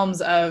those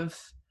realms of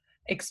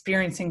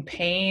experiencing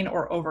pain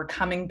or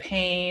overcoming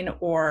pain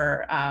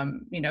or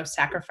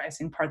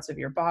sacrificing parts of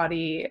your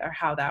body, or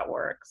how that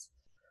works.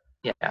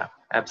 Yeah,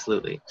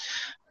 absolutely.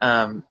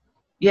 Um,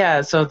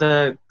 yeah, so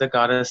the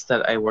goddess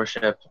that I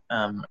worship,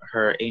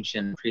 her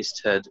ancient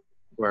priesthood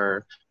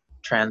were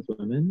trans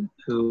women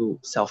who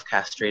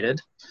self-castrated,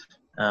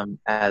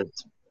 as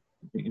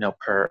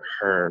per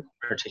her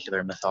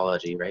particular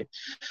mythology, right?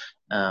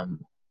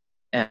 Um,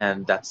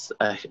 and that's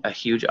a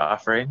huge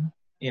offering,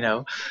 you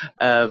know.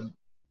 Um,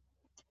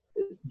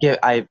 yeah,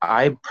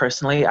 I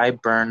personally, I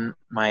burn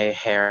my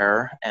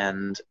hair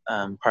and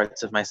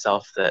parts of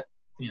myself that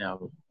you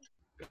know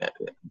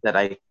that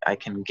I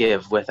can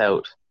give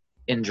without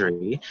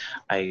injury.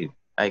 I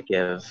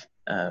give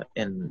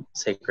in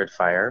sacred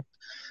fire.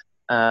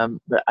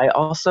 But I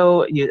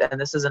also use, and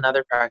this is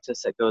another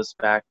practice that goes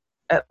back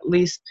at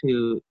least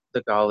to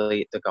the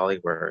Gali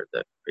were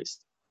the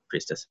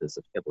priestesses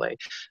of Kibble,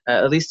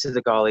 at least to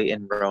the Gali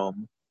in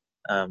Rome,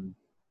 um,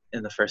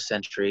 in the first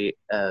century,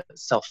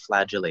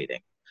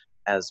 self-flagellating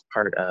as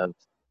part of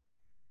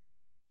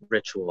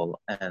ritual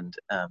and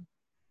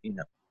you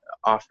know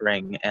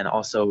offering and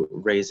also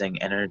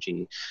raising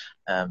energy.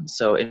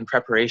 So in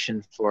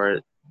preparation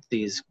for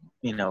these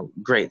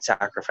great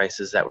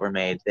sacrifices that were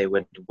made, they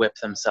would whip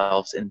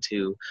themselves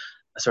into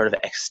a sort of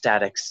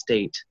ecstatic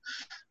state,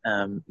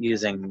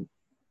 using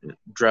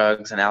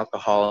drugs and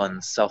alcohol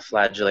and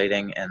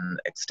self-flagellating and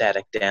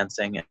ecstatic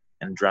dancing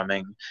and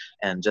drumming,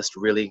 and just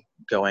really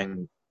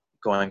going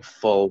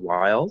full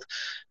wild.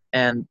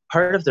 And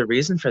part of the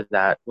reason for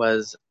that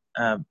was,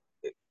 um,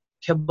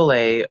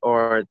 Kibble,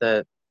 or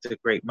the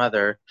Great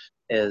Mother,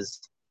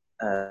 is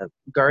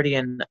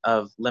guardian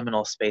of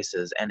liminal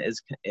spaces and is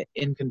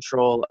in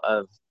control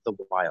of the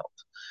wild.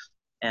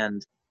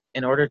 And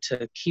in order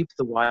to keep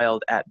the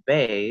wild at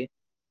bay,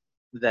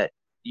 that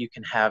you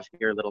can have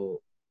your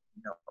little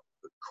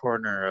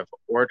corner of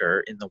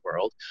order in the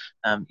world,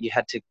 you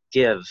had to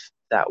give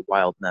that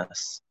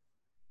wildness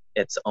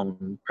its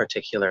own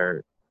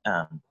particular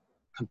um,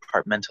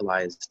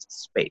 compartmentalized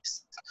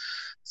space.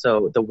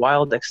 So the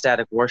wild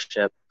ecstatic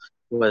worship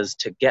was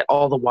to get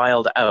all the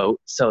wild out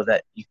so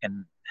that you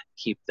can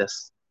keep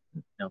this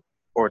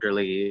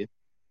orderly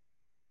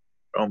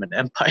Roman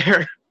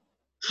Empire.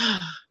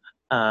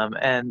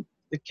 And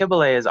the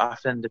Kibble is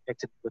often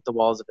depicted with the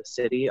walls of a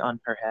city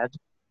on her head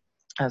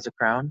as a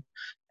crown,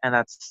 and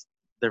that's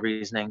the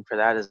reasoning for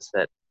that, is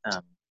that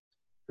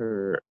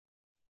her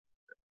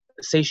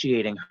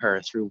satiating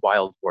her through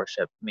wild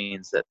worship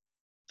means that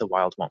the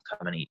wild won't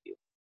come and eat you.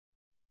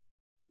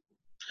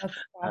 That's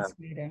Um,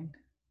 fascinating.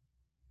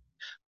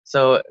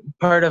 so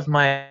part of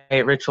my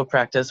ritual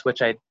practice,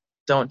 which I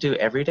don't do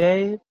every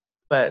day,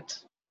 but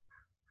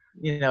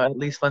at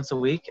least once a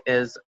week,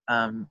 is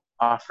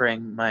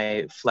offering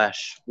my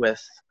flesh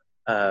with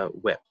a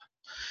whip.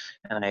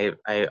 And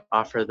I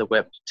offer the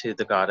whip to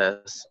the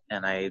goddess,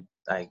 and I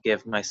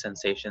give my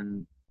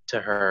sensation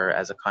to her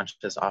as a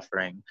conscious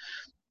offering,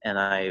 and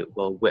I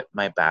will whip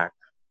my back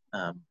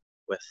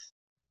with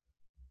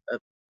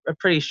a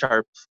pretty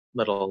sharp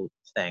little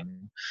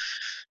thing.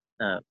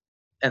 Uh,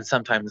 and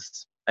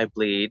sometimes I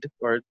bleed,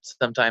 or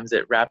sometimes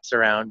it wraps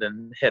around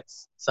and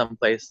hits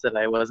someplace that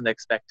I wasn't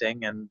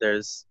expecting. And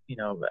there's,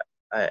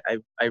 I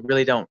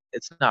really don't.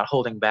 It's not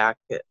holding back.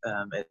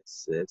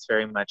 It's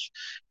very much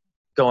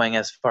going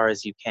as far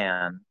as you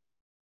can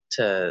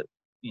to,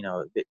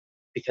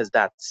 because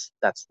that's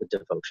the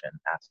devotion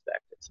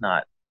aspect. It's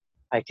not,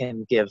 I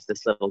can give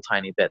this little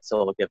tiny bit, so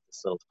I'll give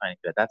this little tiny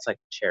bit. That's like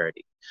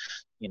charity,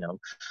 you know.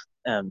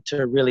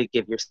 To really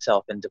give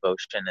yourself in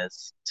devotion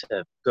is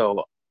to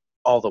go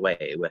all the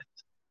way with,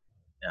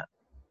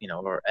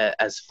 or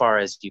as far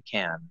as you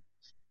can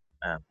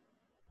um,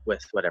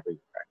 with whatever your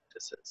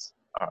practices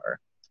are.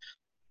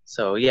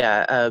 So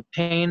yeah,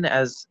 pain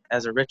as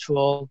a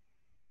ritual,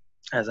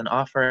 as an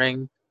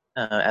offering,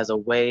 as a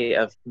way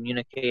of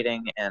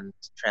communicating and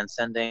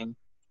transcending.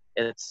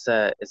 It's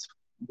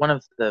one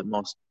of the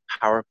most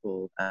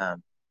powerful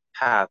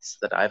paths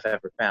that I've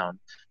ever found.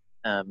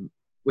 Um,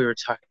 we were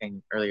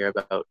talking earlier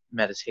about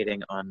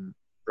meditating on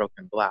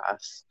broken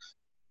glass.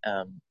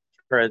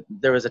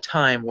 There was a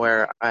time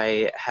where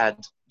I had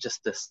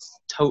just this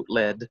tote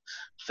lid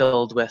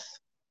filled with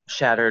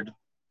shattered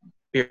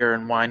beer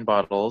and wine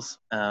bottles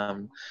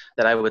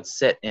that I would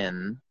sit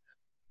in,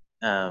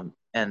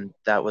 and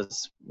that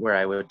was where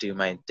I would do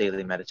my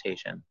daily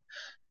meditation.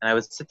 And I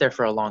would sit there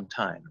for a long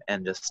time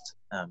and just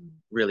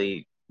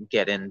really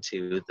get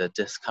into the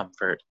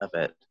discomfort of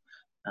it,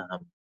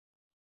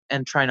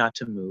 and try not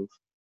to move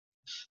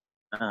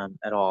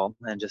at all,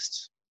 and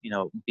just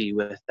be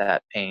with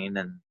that pain.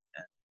 And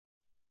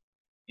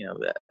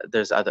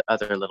there's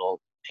other little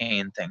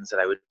pain things that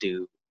I would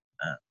do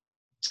uh,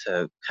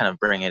 to kind of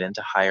bring it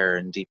into higher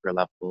and deeper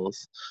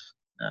levels,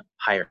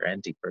 higher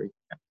and deeper,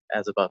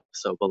 as above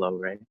so below,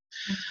 right?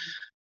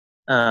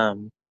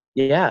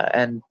 Yeah,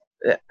 and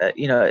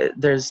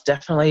there's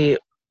definitely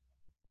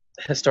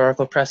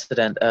historical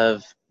precedent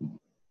of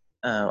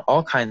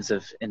all kinds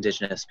of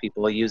indigenous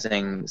people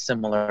using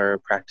similar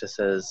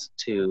practices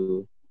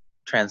to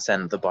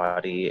transcend the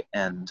body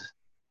and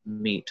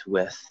meet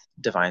with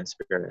divine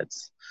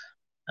spirits.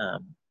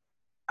 Um,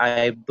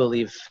 I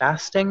believe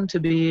fasting to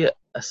be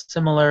a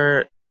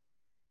similar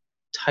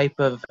type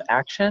of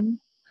action.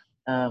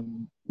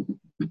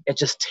 It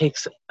just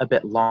takes a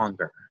bit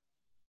longer,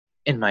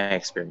 in my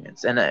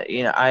experience. And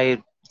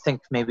I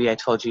think maybe I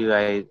told you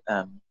I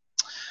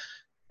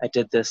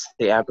did the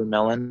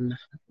Abramelin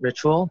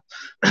ritual,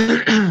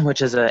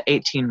 which is a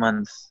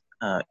 18-month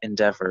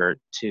endeavor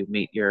to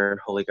meet your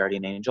holy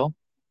guardian angel.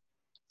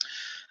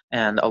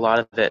 And a lot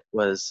of it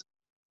was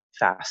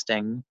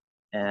fasting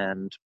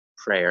and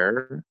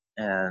prayer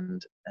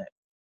and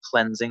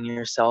cleansing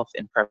yourself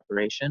in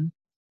preparation.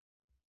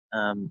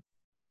 And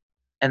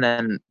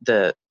then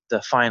the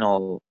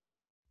final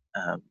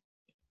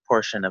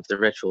portion of the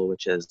ritual,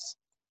 which is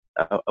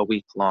a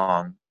week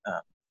long,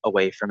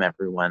 away from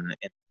everyone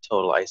in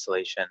total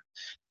isolation.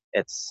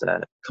 It's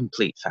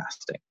complete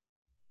fasting.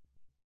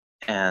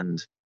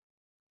 And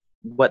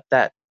what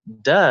that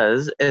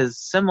does is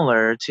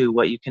similar to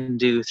what you can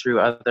do through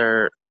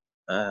other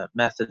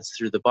methods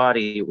through the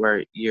body,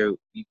 where you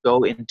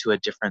go into a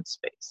different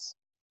space.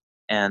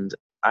 And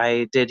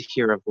I did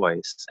hear a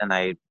voice, and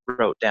I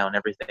wrote down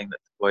everything that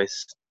the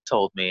voice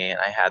told me, and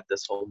I had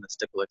this whole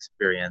mystical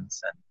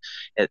experience, and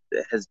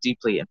it has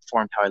deeply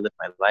informed how I live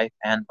my life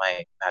and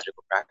my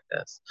magical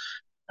practice.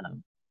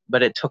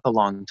 But it took a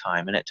long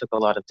time, and it took a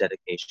lot of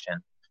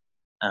dedication.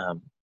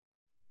 Um,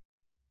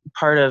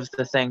 Part of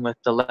the thing with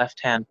the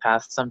left-hand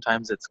path,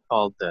 sometimes it's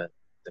called the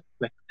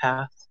quick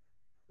path,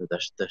 or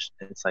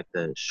it's like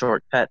the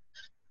shortcut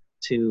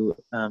to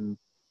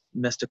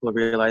mystical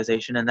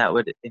realization, and that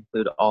would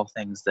include all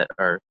things that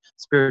are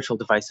spiritual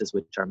devices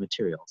which are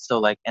material, so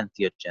like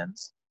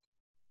entheogens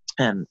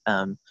and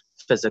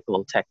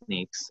physical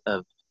techniques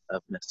of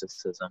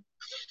mysticism.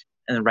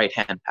 And the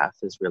right-hand path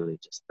is really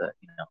just the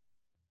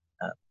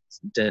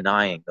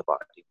denying the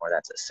body more.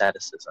 That's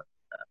asceticism,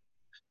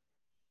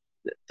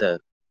 the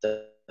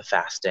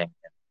fasting,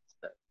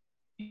 and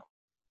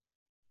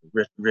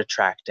the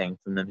retracting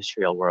from the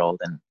material world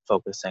and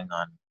focusing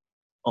on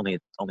only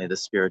the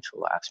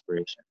spiritual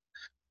aspiration.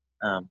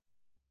 And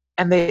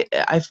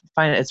I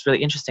find it's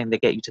really interesting. They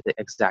get you to the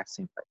exact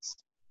same place.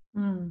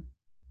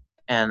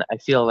 And I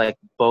feel like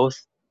both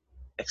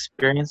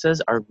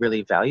experiences are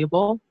really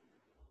valuable.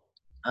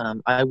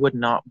 I would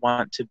not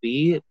want to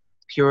be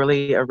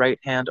purely a right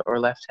hand or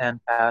left hand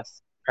path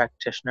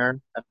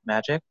practitioner of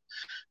magic.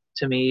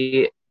 To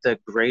me, the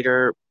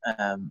greater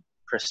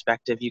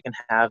perspective you can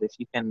have, if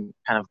you can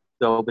kind of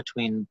go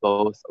between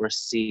both or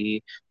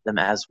see them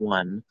as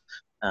one,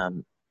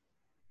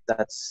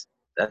 that's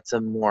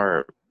a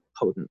more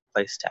potent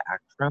place to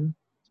act from.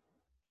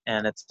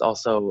 And it's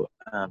also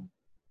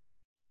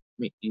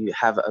you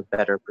have a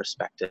better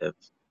perspective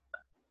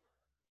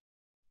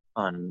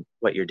on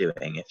what you're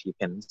doing if you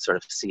can sort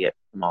of see it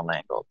from all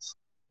angles.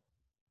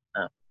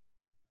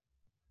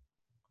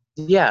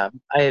 Yeah,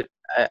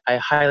 I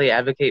highly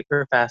advocate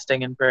for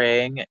fasting and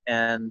praying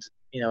and,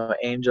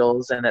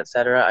 angels and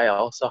etc. I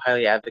also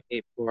highly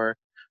advocate for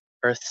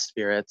earth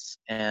spirits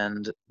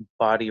and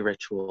body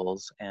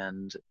rituals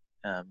and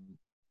um,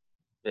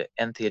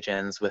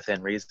 entheogens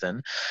within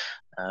reason,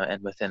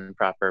 and within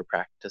proper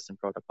practice and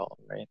protocol,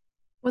 right?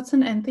 What's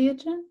an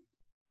entheogen?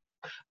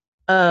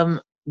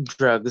 Um,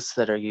 Drugs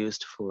that are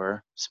used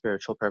for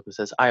spiritual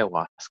purposes.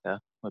 Ayahuasca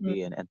would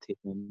be an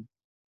entheogen.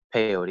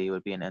 Peyote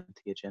would be an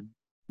entheogen.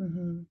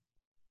 Mm-hmm.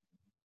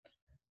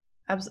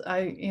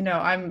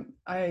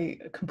 I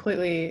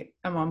completely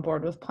am on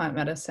board with plant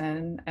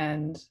medicine,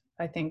 and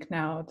I think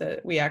now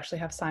that we actually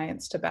have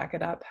science to back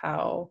it up,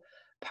 how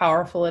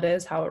powerful it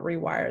is, how it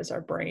rewires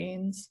our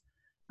brains.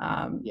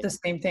 Yeah. The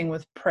same thing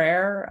with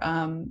prayer.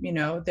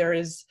 There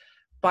is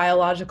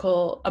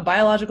a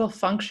biological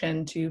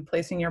function to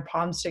placing your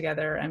palms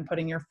together and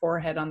putting your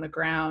forehead on the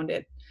ground.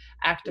 It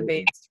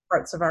activates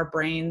parts of our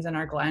brains and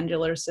our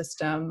glandular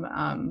system.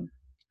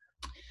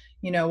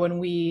 When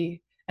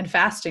we and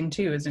fasting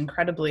too is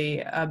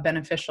incredibly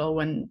beneficial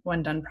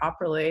when done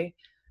properly.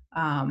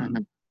 Mm-hmm.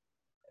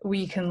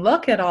 We can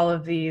look at all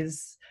of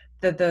these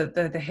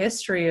the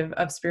history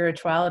of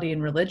spirituality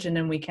and religion,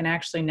 and we can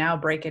actually now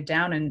break it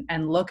down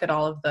and look at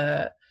all of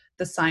the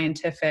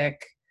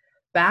scientific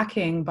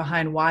backing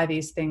behind why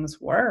these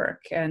things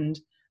work. And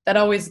that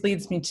always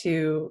leads me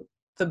to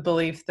the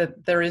belief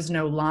that there is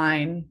no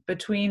line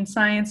between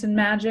science and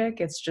magic.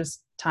 It's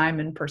just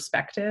time and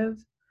perspective.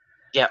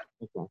 Yeah,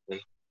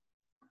 exactly.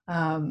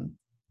 um,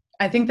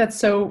 I think that's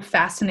so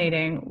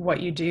fascinating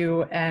what you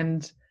do,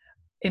 and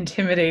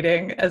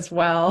intimidating as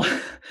well,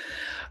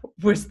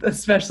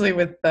 especially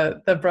with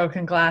the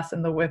broken glass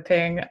and the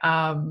whipping.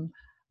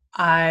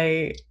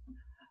 I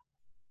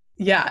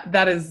Yeah,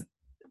 that is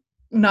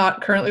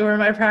not currently where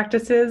my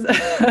practice is.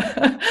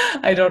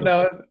 I don't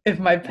know if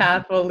my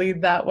path will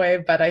lead that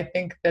way, but I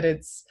think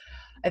it's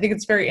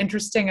very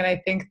interesting, and I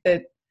think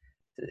that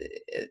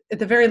at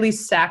the very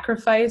least,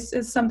 sacrifice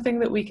is something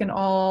that we can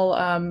all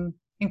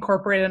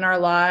incorporate in our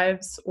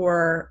lives,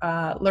 or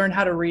learn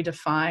how to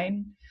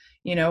redefine.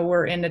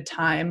 We're in a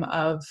time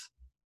of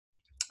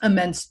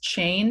immense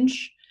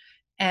change,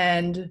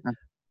 and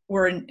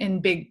we're in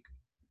big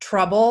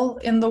trouble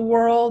in the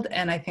world.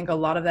 And I think a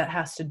lot of that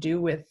has to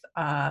do with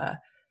our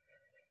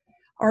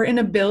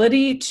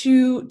inability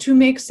to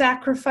make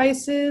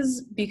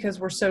sacrifices, because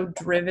we're so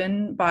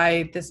driven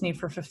by this need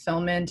for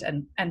fulfillment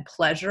and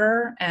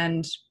pleasure.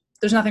 And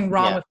there's nothing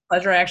wrong Yeah. with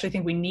pleasure. I actually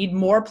think we need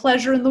more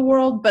pleasure in the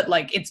world, but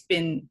like, it's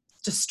been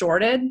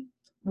distorted,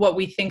 what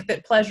we think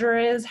that pleasure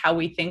is, how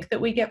we think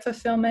that we get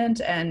fulfillment.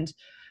 And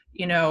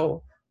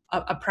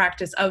a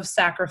practice of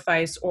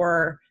sacrifice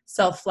or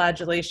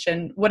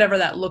self-flagellation, whatever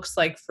that looks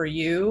like for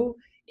you,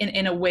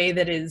 in a way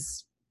that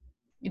is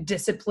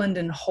disciplined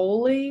and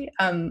holy.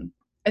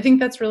 I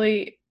think that's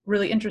really,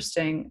 really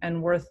interesting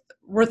and worth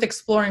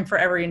exploring for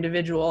every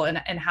individual,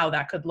 and how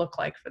that could look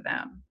like for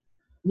them.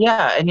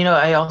 Yeah, and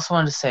I also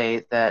want to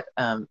say that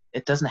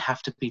it doesn't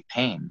have to be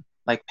pain.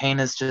 Like, pain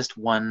is just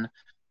one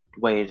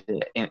way to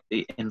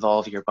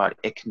involve your body.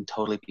 It can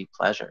totally be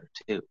pleasure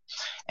too.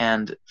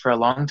 And for a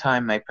long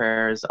time, my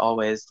prayers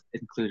always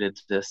included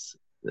this: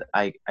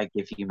 I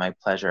give you my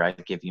pleasure, I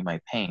give you my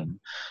pain.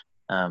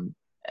 Um,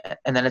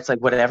 and then it's like,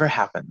 whatever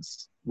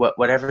happens,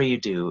 whatever you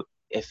do,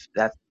 if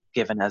that's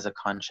given as a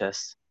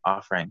conscious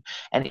offering,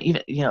 and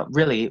even,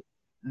 really,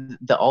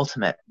 the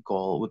ultimate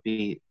goal would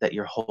be that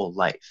your whole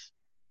life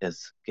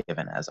is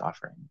given as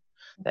offering,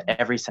 that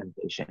every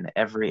sensation,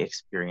 every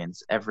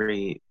experience,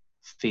 every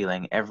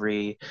feeling,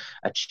 every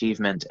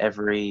achievement,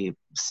 every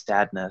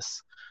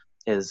sadness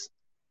is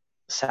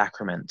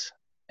sacrament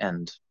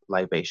and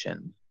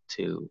libation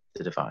to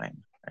the divine,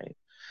 right?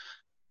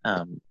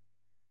 um,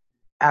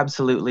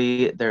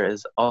 Absolutely, there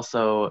is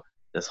also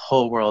this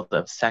whole world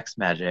of sex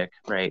magic,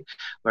 right,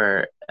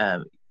 where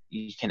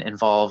you can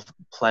involve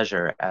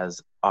pleasure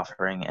as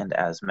offering and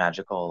as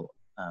magical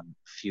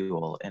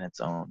fuel in its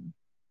own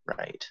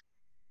right.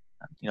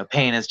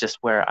 Pain is just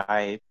where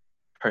I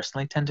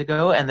personally tend to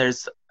go, and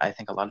there's, I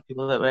think, a lot of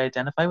people that would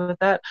identify with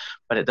that,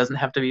 but it doesn't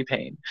have to be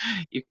pain.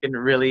 You can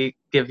really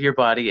give your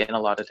body in a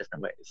lot of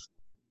different ways.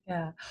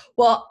 Yeah.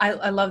 Well,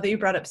 I love that you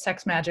brought up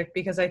sex magic,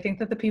 because I think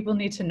that the people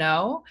need to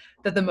know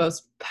that the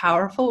most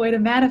powerful way to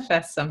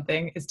manifest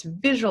something is to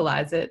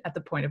visualize it at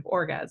the point of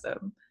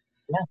orgasm.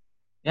 Yeah,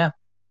 yeah,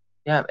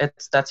 yeah.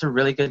 That's a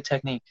really good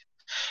technique.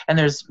 And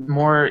there's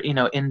more,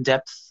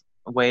 in-depth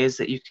ways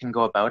that you can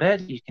go about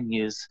it. You can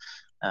use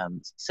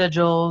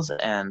sigils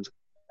and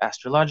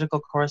astrological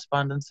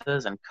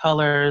correspondences and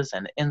colors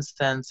and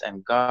incense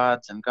and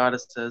gods and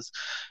goddesses,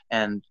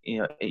 and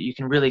you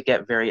can really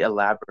get very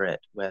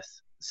elaborate with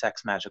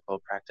sex magical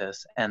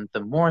practice. And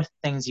the more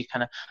things you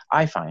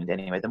I find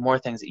anyway, the more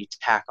things that you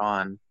tack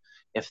on,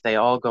 if they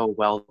all go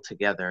well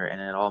together and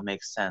it all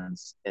makes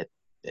sense, it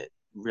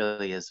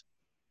really is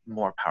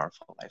more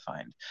powerful, I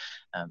find.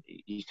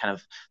 You kind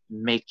of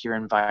make your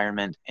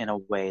environment in a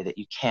way that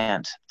you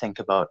can't think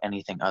about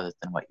anything other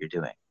than what you're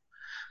doing.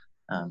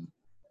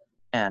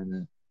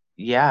 And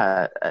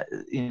yeah,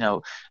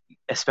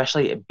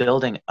 especially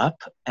building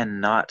up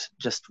and not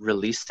just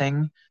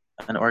releasing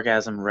an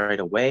orgasm right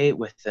away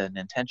with an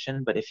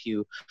intention, but if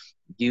you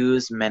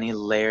use many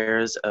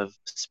layers of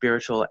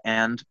spiritual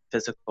and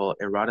physical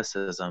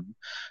eroticism,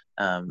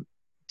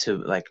 to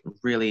like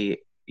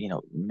really,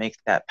 make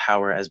that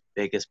power as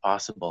big as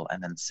possible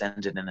and then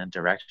send it in a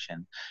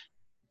direction,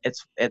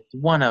 it's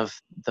one of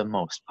the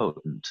most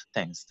potent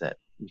things that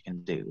you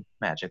can do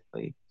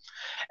magically.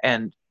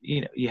 And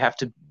you have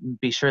to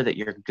be sure that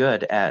you're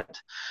good at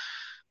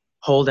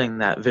holding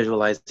that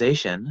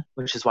visualization,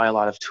 which is why a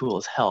lot of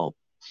tools help,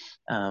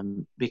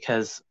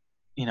 because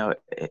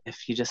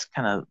if you just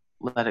kind of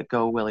let it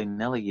go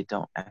willy-nilly, you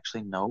don't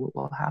actually know what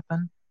will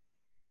happen.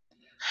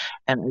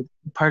 And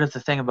part of the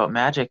thing about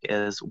magic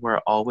is we're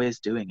always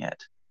doing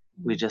it.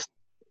 We just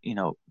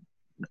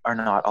are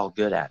not all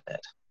good at it.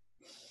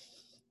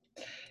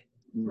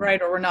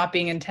 Right, or we're not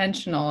being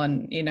intentional.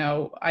 And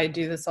I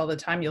do this all the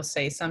time. You'll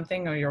say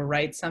something or you'll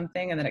write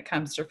something and then it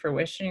comes to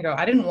fruition. You go,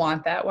 I didn't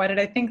want that. Why did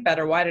I think that?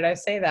 Or why did I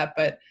say that?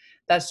 But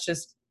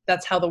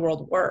that's how the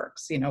world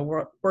works.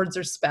 Words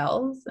are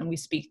spells and we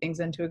speak things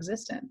into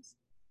existence.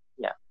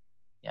 Yeah,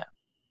 yeah,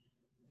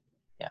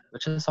 yeah,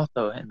 which is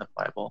also in the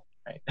Bible,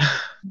 right?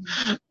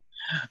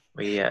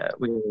 we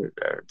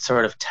are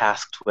sort of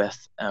tasked with,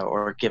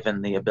 or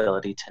given the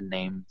ability to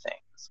name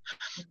things,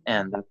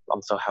 and that's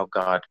also how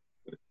God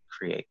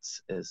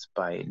creates, is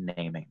by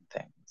naming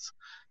things.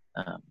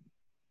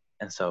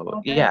 And so,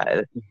 Okay.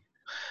 yeah,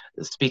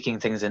 speaking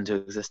things into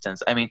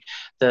existence. I mean,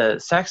 the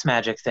sex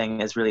magic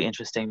thing is really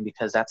interesting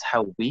because that's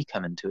how we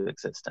come into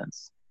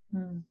existence,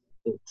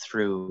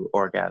 through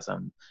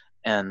orgasm,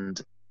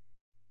 and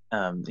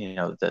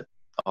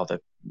all the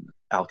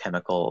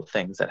alchemical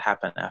things that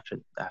happen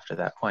after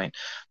that point.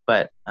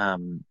 But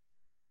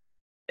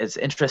it's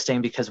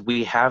interesting because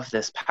we have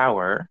this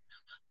power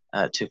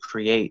to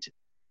create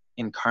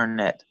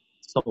incarnate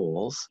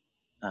souls,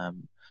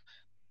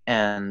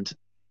 and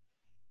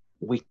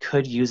we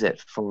could use it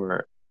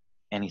for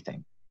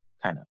anything,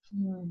 kind of.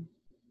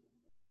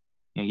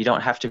 You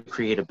don't have to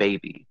create a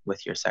baby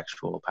with your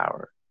sexual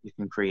power. You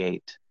can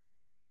create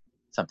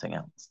something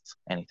else,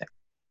 anything.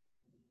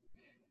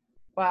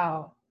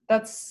 Wow.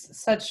 That's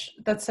such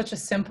a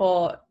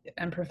simple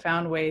and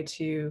profound way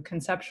to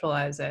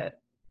conceptualize it.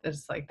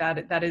 It's like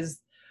that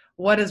is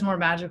what is more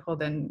magical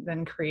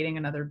than creating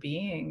another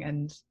being.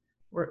 And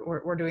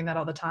we're doing that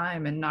all the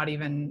time and not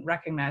even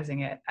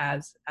recognizing it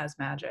as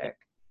magic.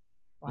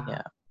 Wow.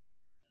 Yeah.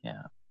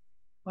 Yeah.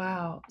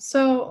 Wow.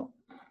 So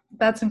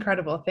that's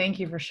incredible. Thank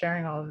you for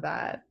sharing all of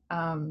that.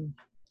 I'm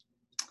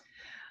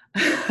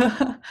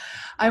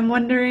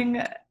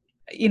wondering,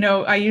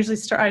 I usually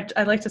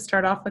I like to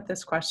start off with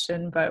this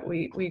question, but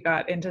we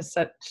got into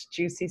such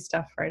juicy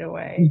stuff right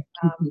away.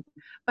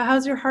 But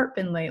how's your heart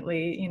been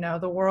lately?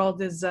 The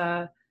world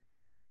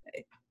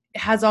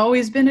has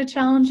always been a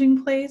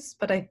challenging place,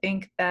 but I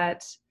think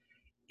that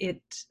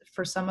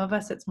for some of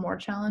us, it's more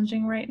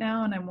challenging right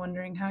now. And I'm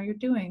wondering how you're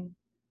doing.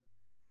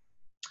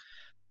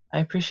 I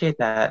appreciate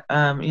that.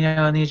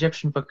 In the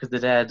Egyptian Book of the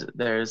Dead,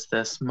 there's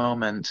this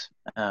moment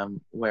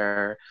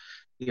where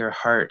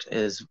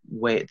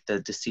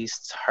the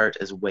deceased's heart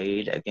is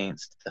weighed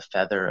against the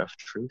feather of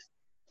truth.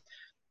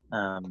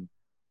 And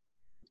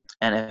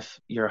if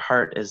your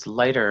heart is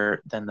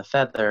lighter than the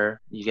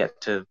feather, you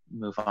get to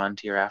move on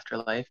to your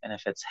afterlife. And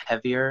if it's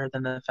heavier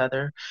than the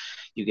feather,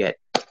 you get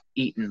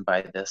eaten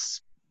by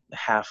this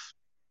half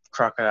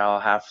crocodile,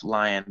 half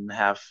lion,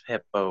 half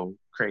hippo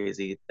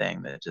crazy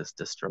thing that just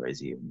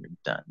destroys you and you're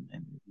done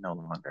and no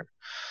longer.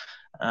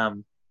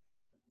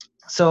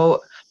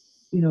 So,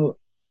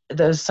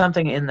 there's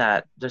something in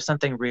that. There's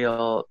something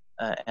real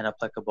and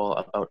applicable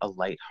about a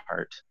light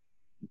heart,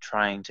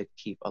 trying to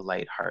keep a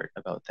light heart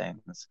about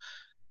things.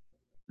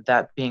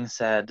 That being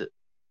said,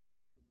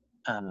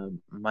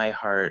 my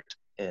heart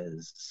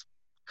is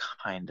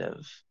kind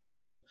of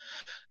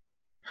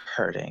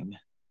hurting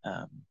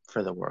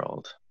for the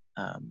world.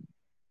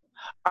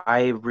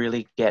 I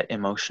really get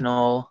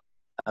emotional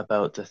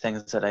about the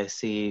things that I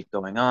see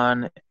going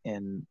on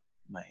in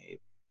my,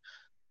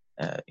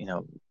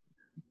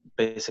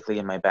 basically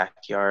in my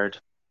backyard.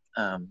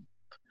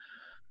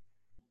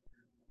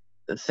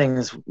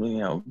 Things,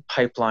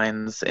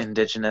 pipelines,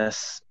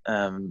 indigenous,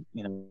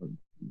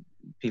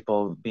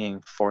 people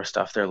being forced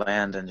off their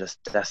land and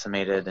just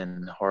decimated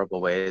in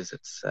horrible ways.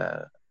 It's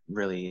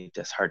really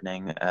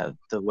disheartening.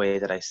 The way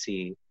that I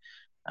see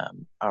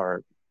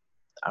our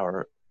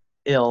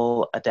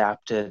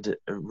ill-adapted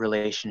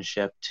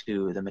relationship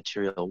to the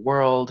material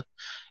world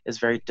is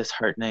very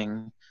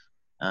disheartening.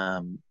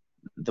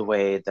 The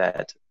way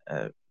that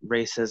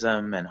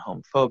racism and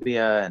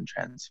homophobia and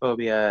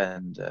transphobia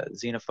and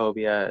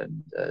xenophobia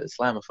and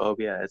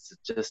Islamophobia, it's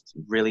just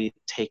really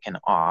taken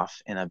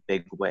off in a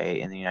big way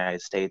in the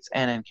United States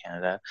and in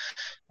Canada.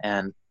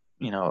 And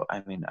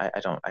I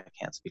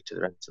can't speak to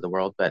the rest of the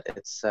world, but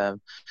it's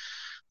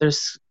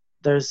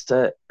there's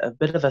a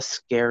bit of a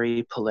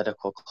scary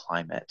political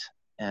climate,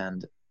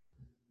 and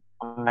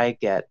I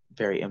get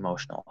very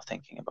emotional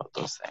thinking about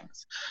those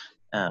things.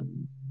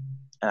 Um,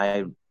 and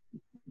I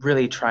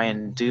really try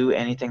and do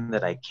anything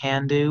that I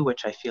can do,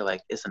 which I feel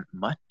like isn't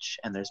much.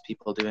 And there's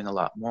people doing a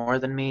lot more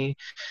than me.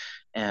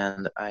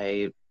 And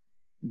I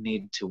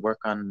need to work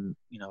on,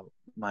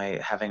 my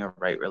having a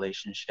right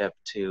relationship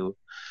to,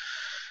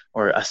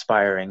 or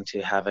aspiring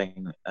to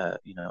having, a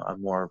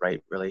more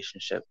right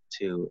relationship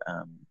to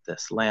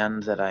this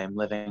land that I'm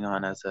living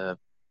on as a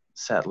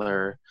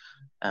settler,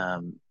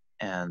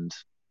 and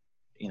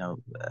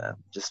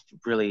just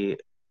really,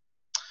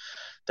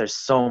 there's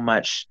so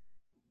much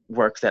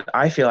work that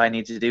I feel I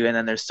need to do, and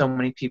then there's so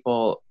many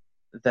people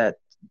that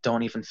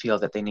don't even feel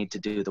that they need to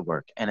do the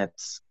work, and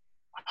it's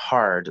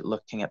hard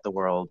looking at the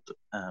world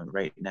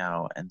right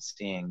now and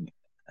seeing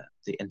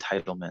the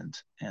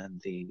entitlement and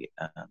the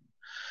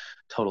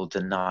total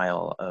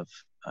denial of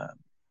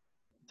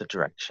the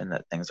direction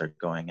that things are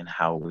going and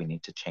how we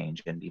need to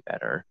change and be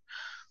better.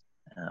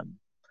 Um,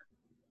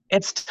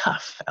 it's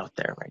tough out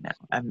there right now.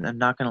 I'm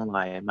not gonna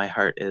lie, my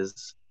heart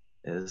is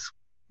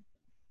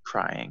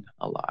crying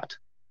a lot,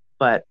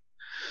 but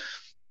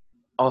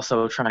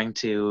also trying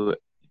to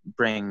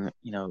bring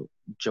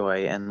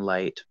joy and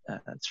light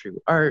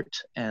through art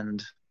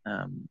and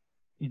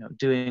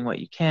doing what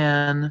you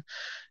can,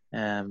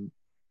 um,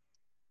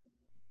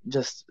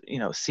 just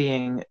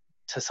seeing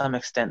to some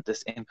extent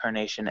this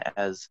incarnation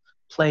as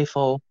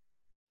playful,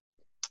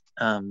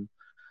 um,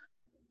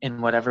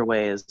 in whatever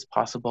way is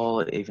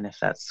possible, even if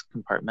that's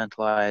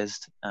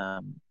compartmentalized.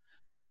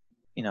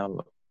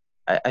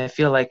 I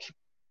feel like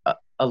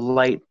a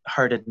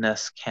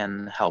lightheartedness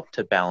can help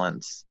to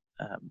balance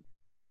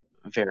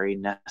very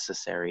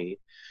necessary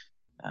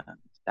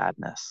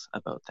sadness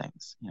about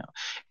things.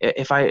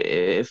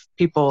 If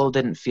people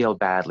didn't feel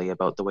badly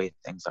about the way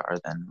things are,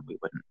 then we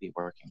wouldn't be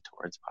working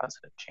towards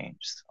positive change.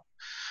 So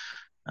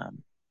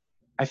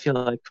I feel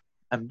like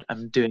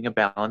I'm doing a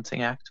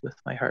balancing act with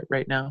my heart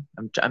right now.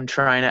 I'm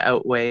trying to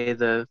outweigh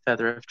the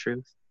feather of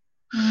truth.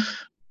 Mm.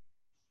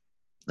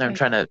 I'm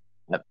trying to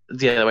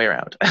the other way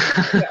around.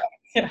 Yeah,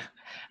 yeah.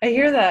 I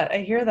hear that. I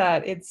hear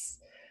that. It's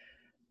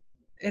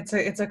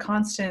a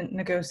constant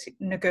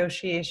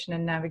negotiation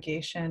and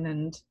navigation,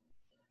 and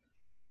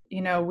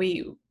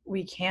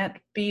we can't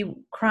be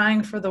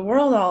crying for the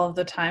world all of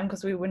the time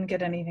because we wouldn't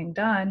get anything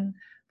done.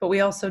 But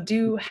we also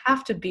do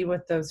have to be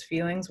with those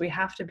feelings. We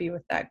have to be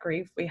with that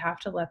grief. We have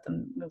to let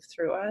them move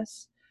through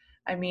us.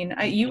 I mean,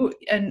 you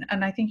and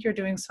I think you're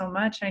doing so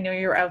much. I know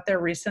you're out there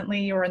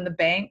recently. You were in the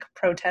bank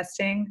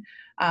protesting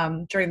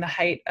during the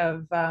height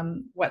of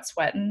Wet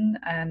Sweatin',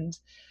 and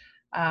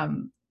I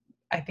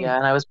Yeah, think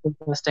and I was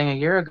protesting a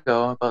year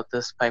ago about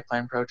this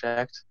pipeline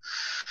project.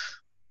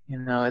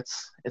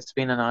 It's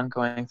been an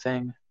ongoing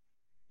thing.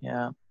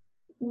 Yeah.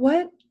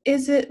 what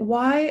is it?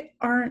 Why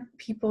aren't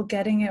people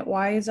getting it?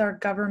 Why is our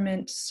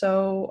government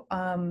so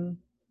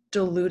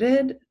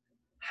diluted?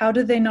 How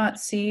do they not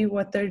see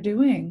what they're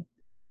doing?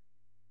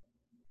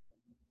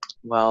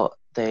 Well,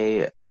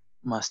 they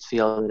must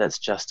feel that it's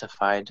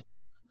justified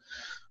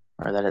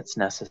or that it's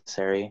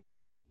necessary.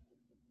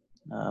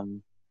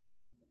 Um,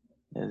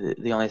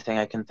 the only thing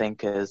I can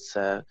think is,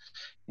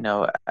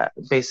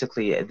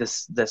 basically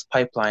this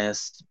pipeline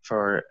is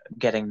for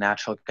getting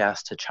natural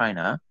gas to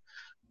China,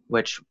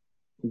 which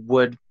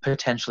would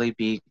potentially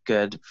be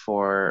good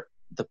for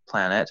the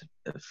planet,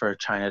 for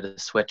China to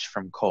switch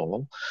from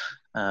coal.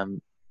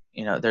 Um,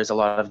 there's a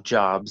lot of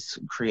jobs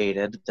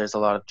created. There's a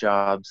lot of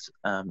jobs,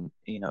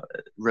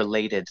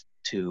 related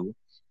to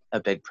a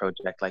big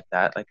project like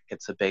that. Like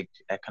it's a big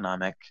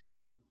economic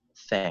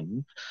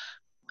thing.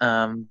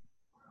 Um,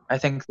 I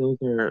think those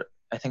are.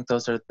 I think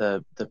those are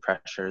the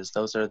pressures.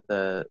 Those are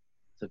the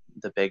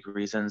big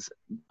reasons.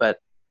 But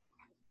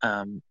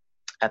um,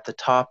 at the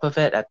top of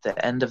it, at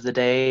the end of the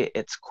day,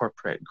 it's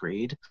corporate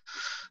greed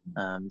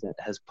that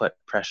has put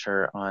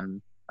pressure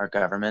on our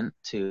government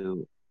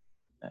to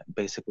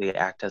basically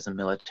act as a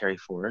military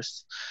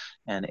force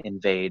and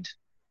invade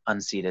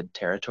unceded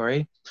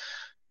territory,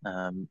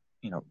 um,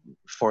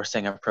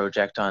 forcing a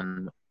project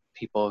on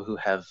people who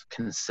have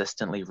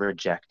consistently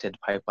rejected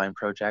pipeline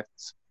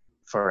projects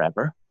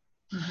forever.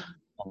 Mhm.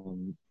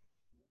 Um,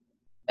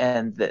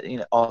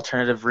 and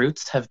alternative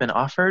routes have been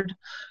offered,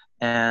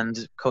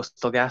 and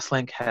Coastal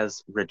GasLink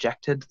has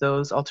rejected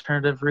those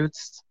alternative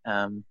routes.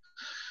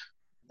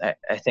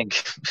 I think,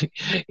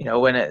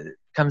 when it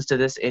comes to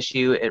this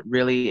issue, it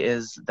really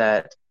is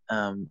that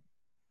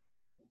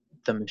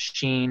the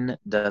machine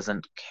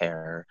doesn't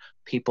care.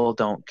 People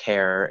don't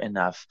care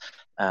enough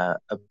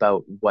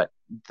about what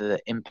the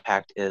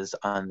impact is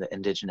on the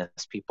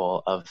indigenous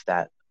people of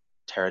that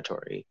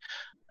territory.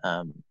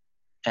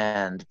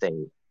 And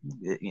they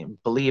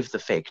believe the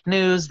fake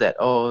news that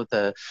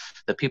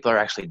the people are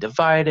actually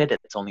divided.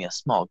 It's only a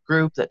small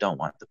group that don't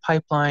want the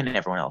pipeline and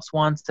everyone else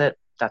wants it.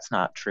 That's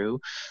not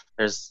true.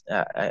 There's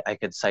I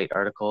could cite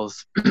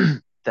articles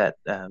that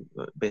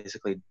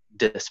basically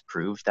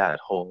disprove that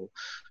whole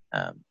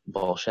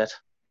bullshit.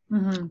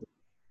 Mhm.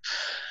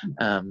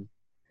 Um,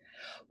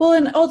 Well,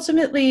 and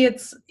ultimately,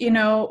 it's,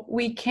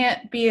 we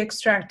can't be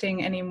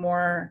extracting any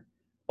more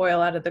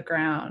oil out of the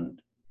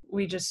ground.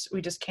 We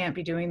just can't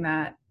be doing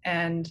that.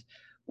 and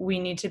we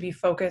need to be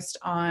focused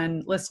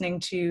on listening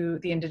to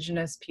the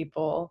indigenous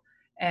people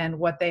and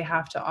what they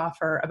have to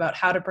offer about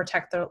how to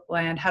protect the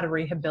land, how to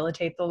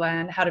rehabilitate the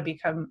land, how to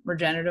become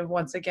regenerative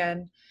once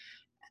again.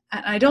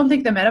 And I don't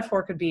think the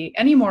metaphor could be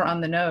any more on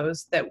the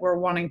nose that we're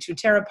wanting to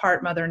tear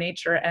apart Mother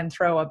Nature and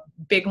throw a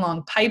big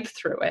long pipe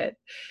through it.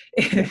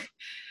 Yeah.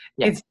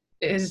 Yeah.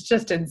 It's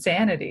just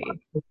insanity.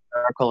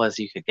 Miracle as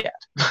you could get.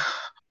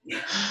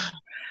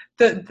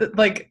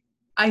 Like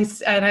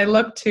I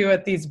look too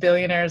at these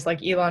billionaires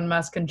like Elon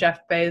Musk and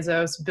Jeff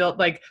Bezos built,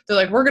 like, they're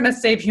like, we're going to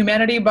save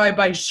humanity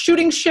by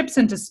shooting ships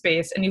into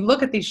space. And you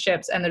look at these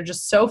ships and they're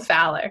just so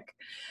phallic.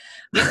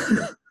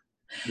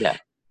 Yeah.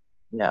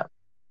 Yeah.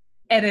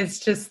 And it's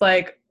just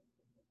like,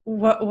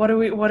 what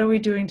are we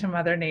doing to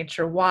Mother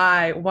Nature?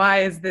 Why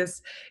is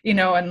this,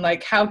 and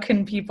like, how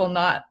can people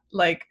not,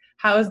 like,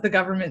 how is the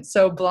government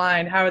so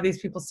blind? How are these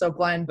people so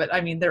blind? But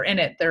I mean, they're in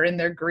it. They're in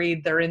their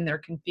greed. They're in their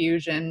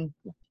confusion.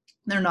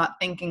 They're not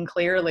thinking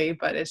clearly.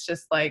 But it's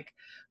just like,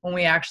 when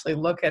we actually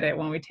look at it,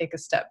 when we take a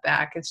step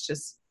back, it's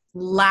just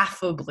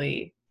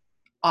laughably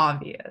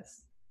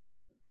obvious.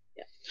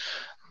 Yeah.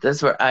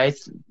 That's where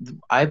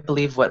I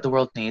believe what the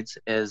world needs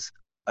is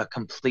a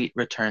complete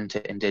return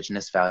to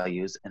indigenous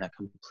values and a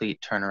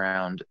complete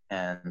turnaround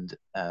and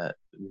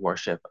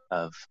worship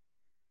of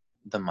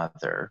the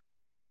mother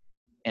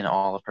in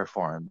all of her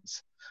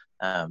forms,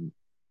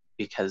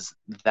 because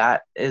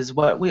that is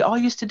what we all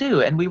used to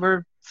do and we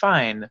were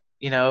fine.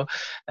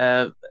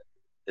 Uh,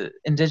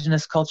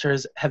 indigenous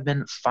cultures have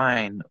been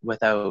fine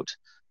without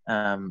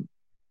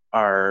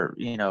our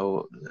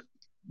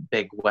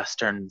big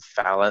Western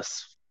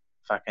phallus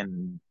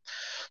fucking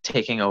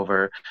taking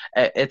over.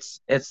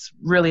 It's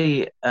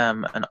really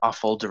an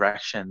awful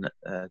direction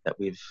that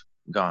we've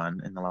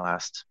gone in the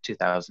last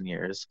 2,000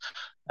 years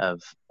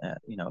of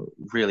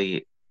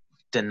really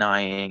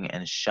denying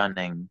and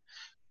shunning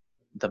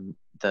the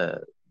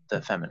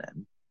the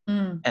feminine.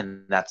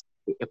 And that's,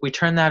 if we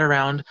turn that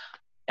around,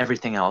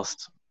 everything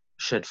else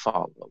should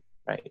follow,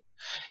 right?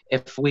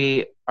 If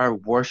we are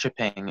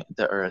worshiping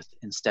the earth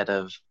instead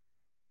of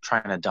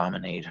trying to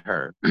dominate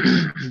her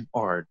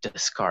or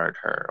discard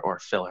her or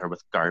fill her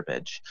with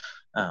garbage,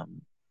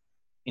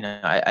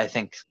 I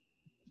think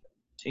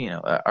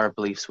our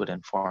beliefs would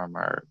inform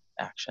our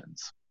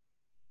actions.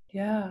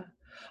 Yeah.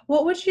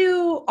 What would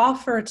you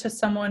offer to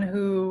someone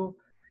who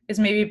is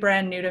maybe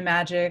brand new to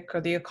magic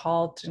or the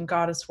occult and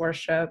goddess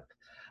worship?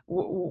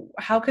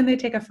 How can they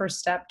take a first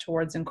step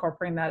towards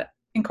incorporating that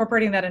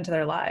into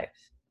their life?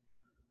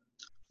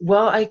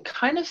 Well, I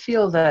kind of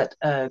feel that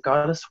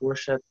goddess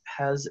worship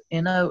has,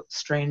 in a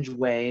strange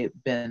way,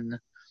 been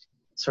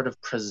sort of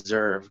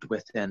preserved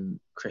within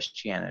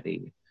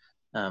Christianity.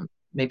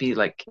 Maybe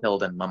like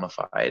killed and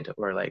mummified,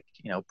 or like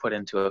put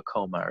into a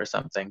coma or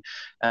something.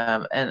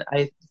 And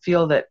I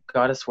feel that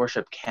goddess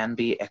worship can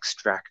be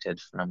extracted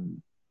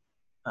from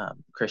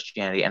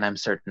Christianity, and I'm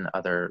certain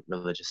other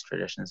religious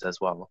traditions as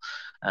well.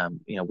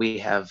 We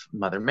have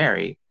Mother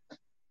Mary,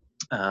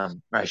 or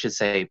I should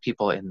say,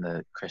 people in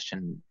the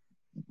Christian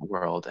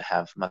world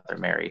have Mother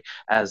Mary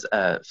as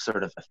a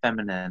sort of a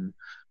feminine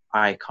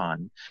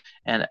icon.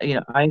 And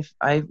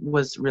I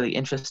was really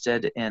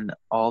interested in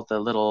all the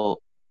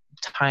little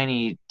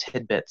tiny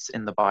tidbits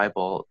in the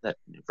Bible that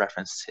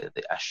reference to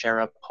the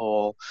Asherah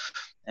pole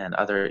and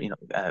other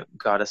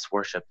goddess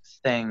worship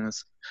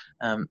things.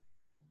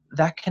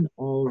 That can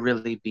all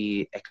really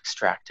be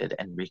extracted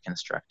and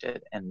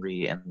reconstructed and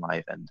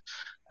re-enlivened.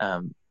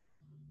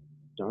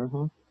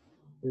 Starhawk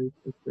is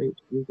a great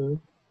resource.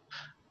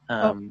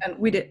 And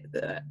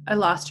I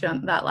lost you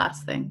on that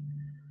last thing.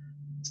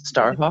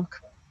 Starhawk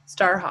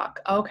Starhawk.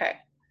 Okay.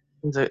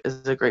 is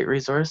a great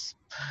resource.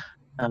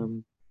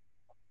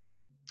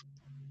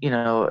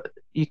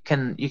 You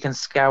can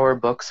scour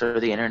books or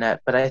the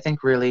internet, but I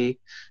think really,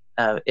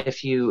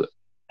 if you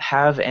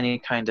have any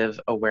kind of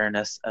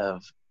awareness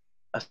of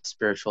a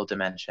spiritual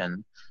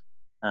dimension,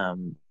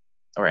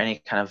 or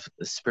any kind of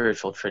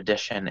spiritual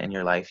tradition in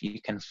your life,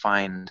 you can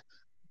find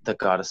the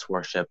goddess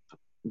worship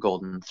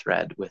golden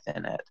thread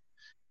within it,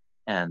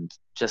 and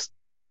just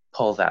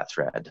pull that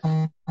thread.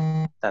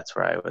 That's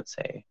where I would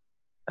say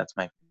that's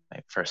my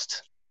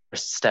first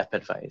step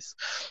advice.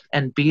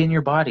 And be in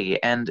your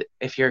body. And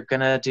if you're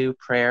gonna do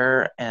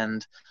prayer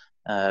and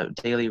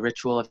daily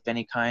ritual of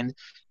any kind,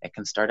 it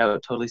can start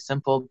out totally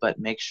simple, but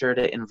make sure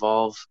to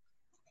involve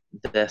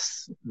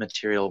this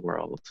material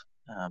world.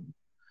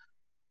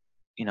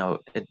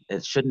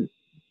 It shouldn't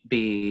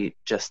be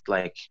just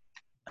like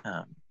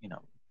a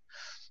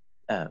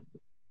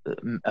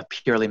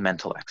purely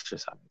mental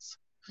exercise.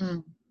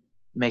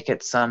 Make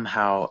it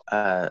somehow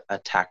a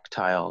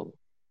tactile,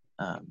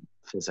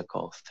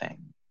 physical thing.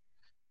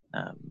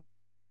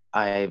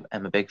 I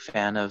am a big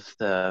fan of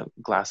the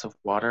glass of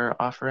water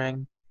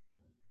offering.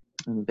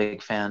 I'm a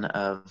big fan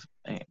of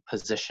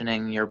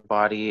positioning your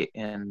body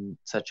in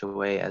such a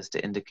way as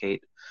to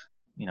indicate,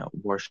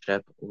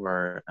 worship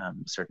or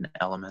certain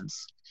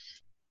elements.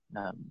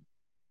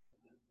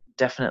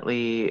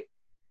 Definitely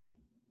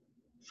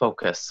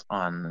focus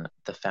on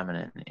the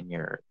feminine in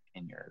your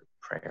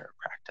prayer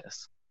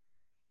practice.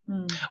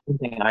 Mm. One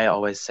thing I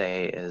always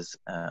say is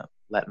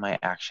let my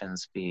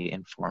actions be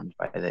informed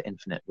by the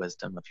infinite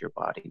wisdom of your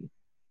body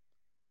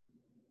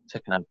to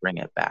kind of bring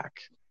it back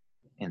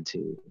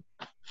into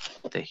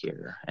the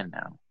here and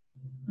now.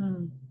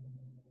 Mm.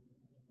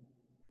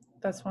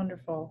 That's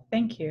wonderful.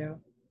 Thank you.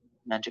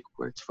 Magic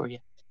words for you.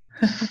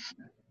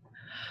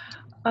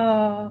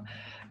 Oh,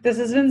 this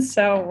has been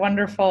so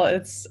wonderful.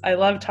 I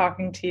love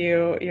talking to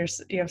you.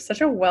 You have such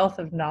a wealth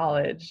of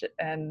knowledge,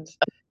 and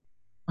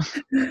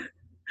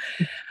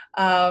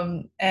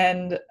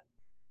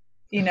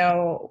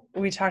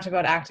we talked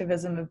about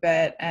activism a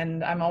bit,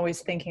 and I'm always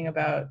thinking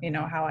about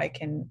how I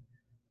can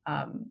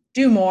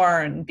do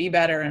more and be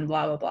better and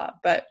blah blah blah.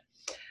 But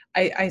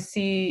I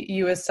see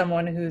you as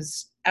someone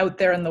who's out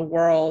there in the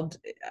world,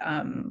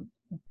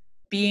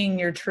 being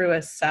your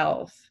truest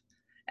self,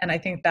 and I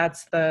think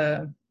that's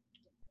the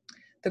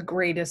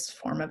greatest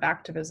form of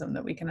activism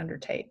that we can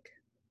undertake.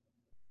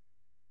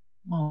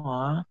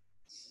 Aw,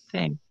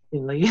 thanks,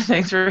 Haley.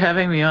 Thanks for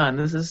having me on.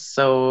 This is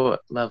so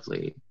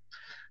lovely.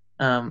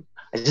 I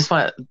just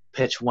want to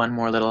pitch one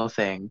more little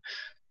thing.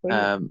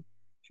 Please.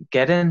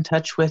 Get in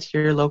touch with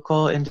your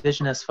local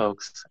Indigenous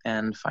folks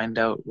and find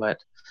out what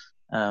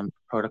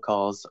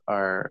protocols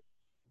are,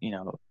 you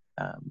know,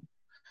 um,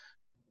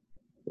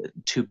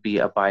 to be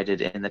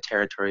abided in the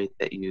territory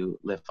that you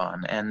live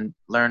on, and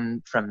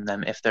learn from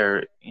them if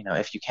they're,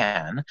 if you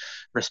can,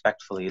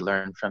 respectfully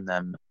learn from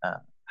them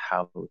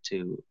how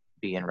to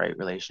be in right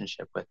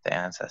relationship with the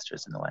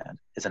ancestors in the land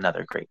is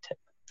another great tip.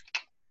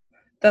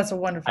 That's a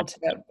wonderful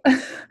tip.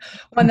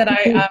 One that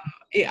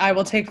I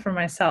will take for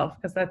myself,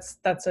 because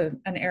that's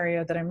an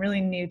area that I'm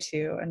really new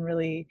to and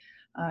really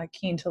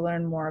keen to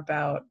learn more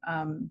about.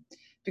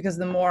 Because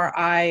the more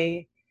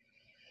I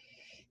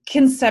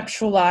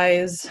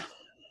conceptualize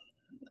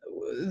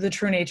the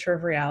true nature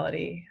of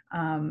reality,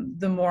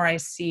 the more I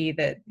see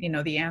that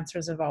the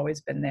answers have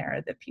always been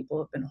there, that people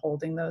have been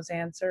holding those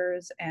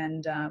answers,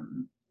 and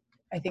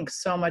I think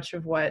so much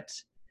of what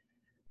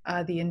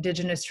the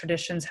indigenous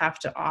traditions have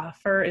to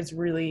offer is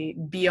really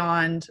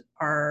beyond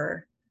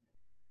our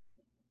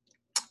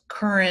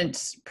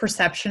current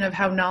perception of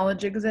how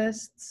knowledge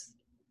exists.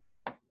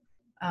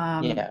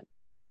 Yeah.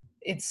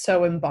 It's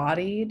so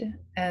embodied,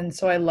 and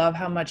so I love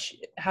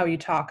how you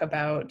talk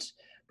about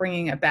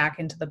bringing it back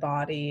into the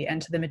body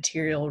and to the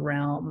material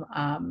realm,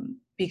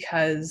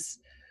 because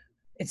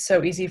it's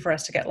so easy for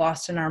us to get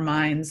lost in our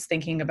minds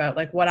thinking about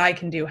like what I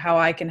can do, how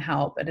I can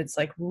help. And it's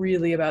like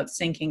really about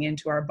sinking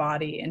into our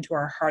body, into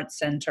our heart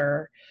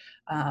center,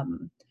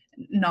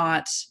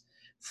 not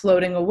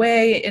floating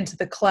away into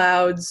the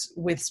clouds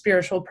with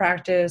spiritual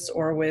practice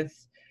or with,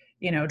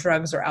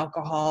 drugs or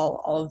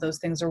alcohol. All of those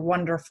things are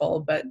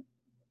wonderful, but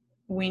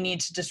we need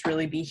to just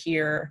really be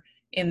here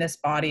in this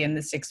body, in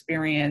this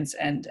experience,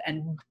 and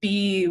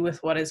be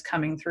with what is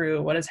coming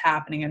through, what is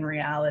happening in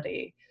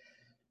reality.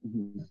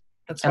 Mm-hmm.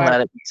 That's And why.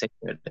 let it be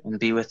sacred and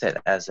be with it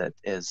as it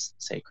is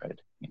sacred.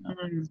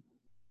 Mm,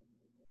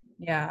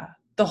 yeah,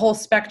 the whole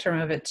spectrum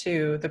of it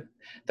too. The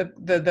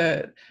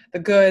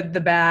good,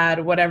 the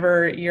bad,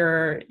 whatever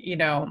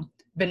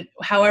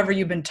however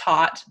you've been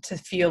taught to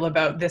feel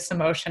about this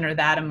emotion or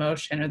that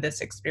emotion or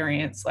this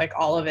experience, like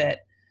all of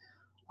it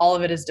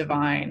is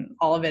divine.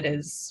 All of it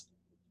is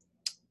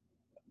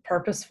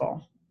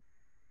purposeful.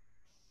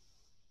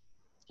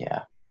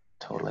 Yeah,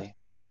 totally.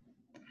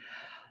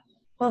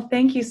 Well,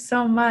 thank you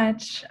so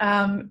much.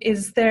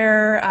 Is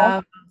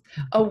there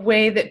a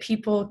way that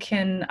people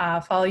can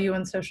follow you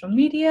on social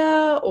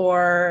media,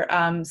 or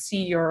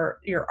see your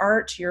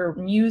art, your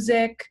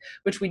music,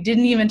 which we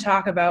didn't even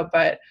talk about,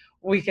 but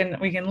we can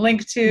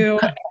link to,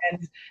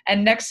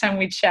 and next time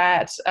we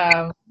chat,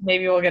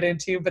 maybe we'll get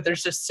into. But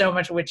there's just so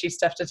much witchy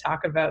stuff to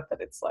talk about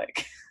that it's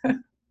like.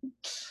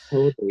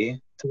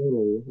 Totally.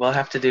 We'll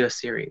have to do a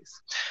series.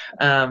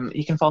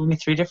 You can follow me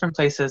 3 different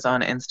places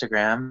on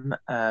Instagram.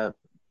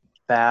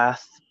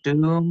 Bath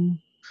Doom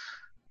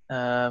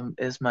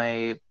is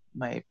my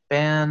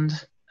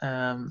band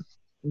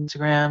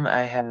Instagram.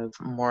 I have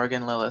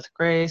Morgan Lilith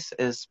Grace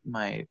is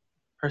my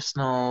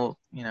personal,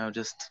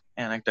 just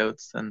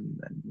anecdotes and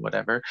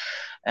whatever.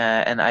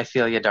 And I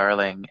Feel Ya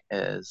Darling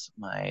is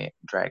my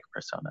drag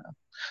persona.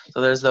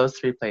 So there's those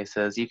 3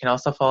 places. You can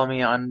also follow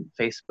me on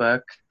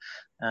Facebook,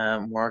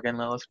 Morgan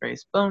Lilith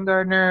Grace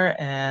Bonegardener,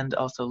 and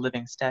also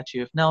Living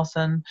Statue of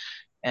Nelson,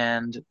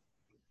 and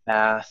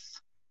Bath.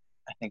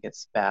 I think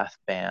it's Bath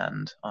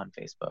Band on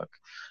Facebook.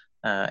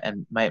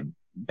 And my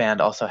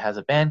band also has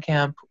a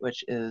Bandcamp,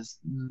 which is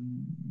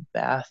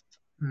Bath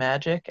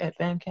Magic at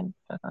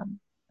Bandcamp.com.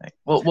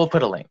 We'll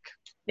put a link.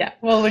 Yeah,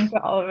 we'll link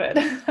to all of it.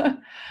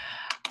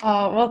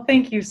 Well,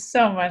 thank you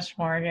so much,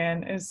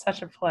 Morgan. It was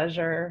such a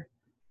pleasure.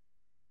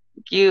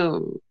 Thank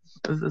you.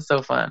 This is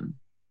so fun.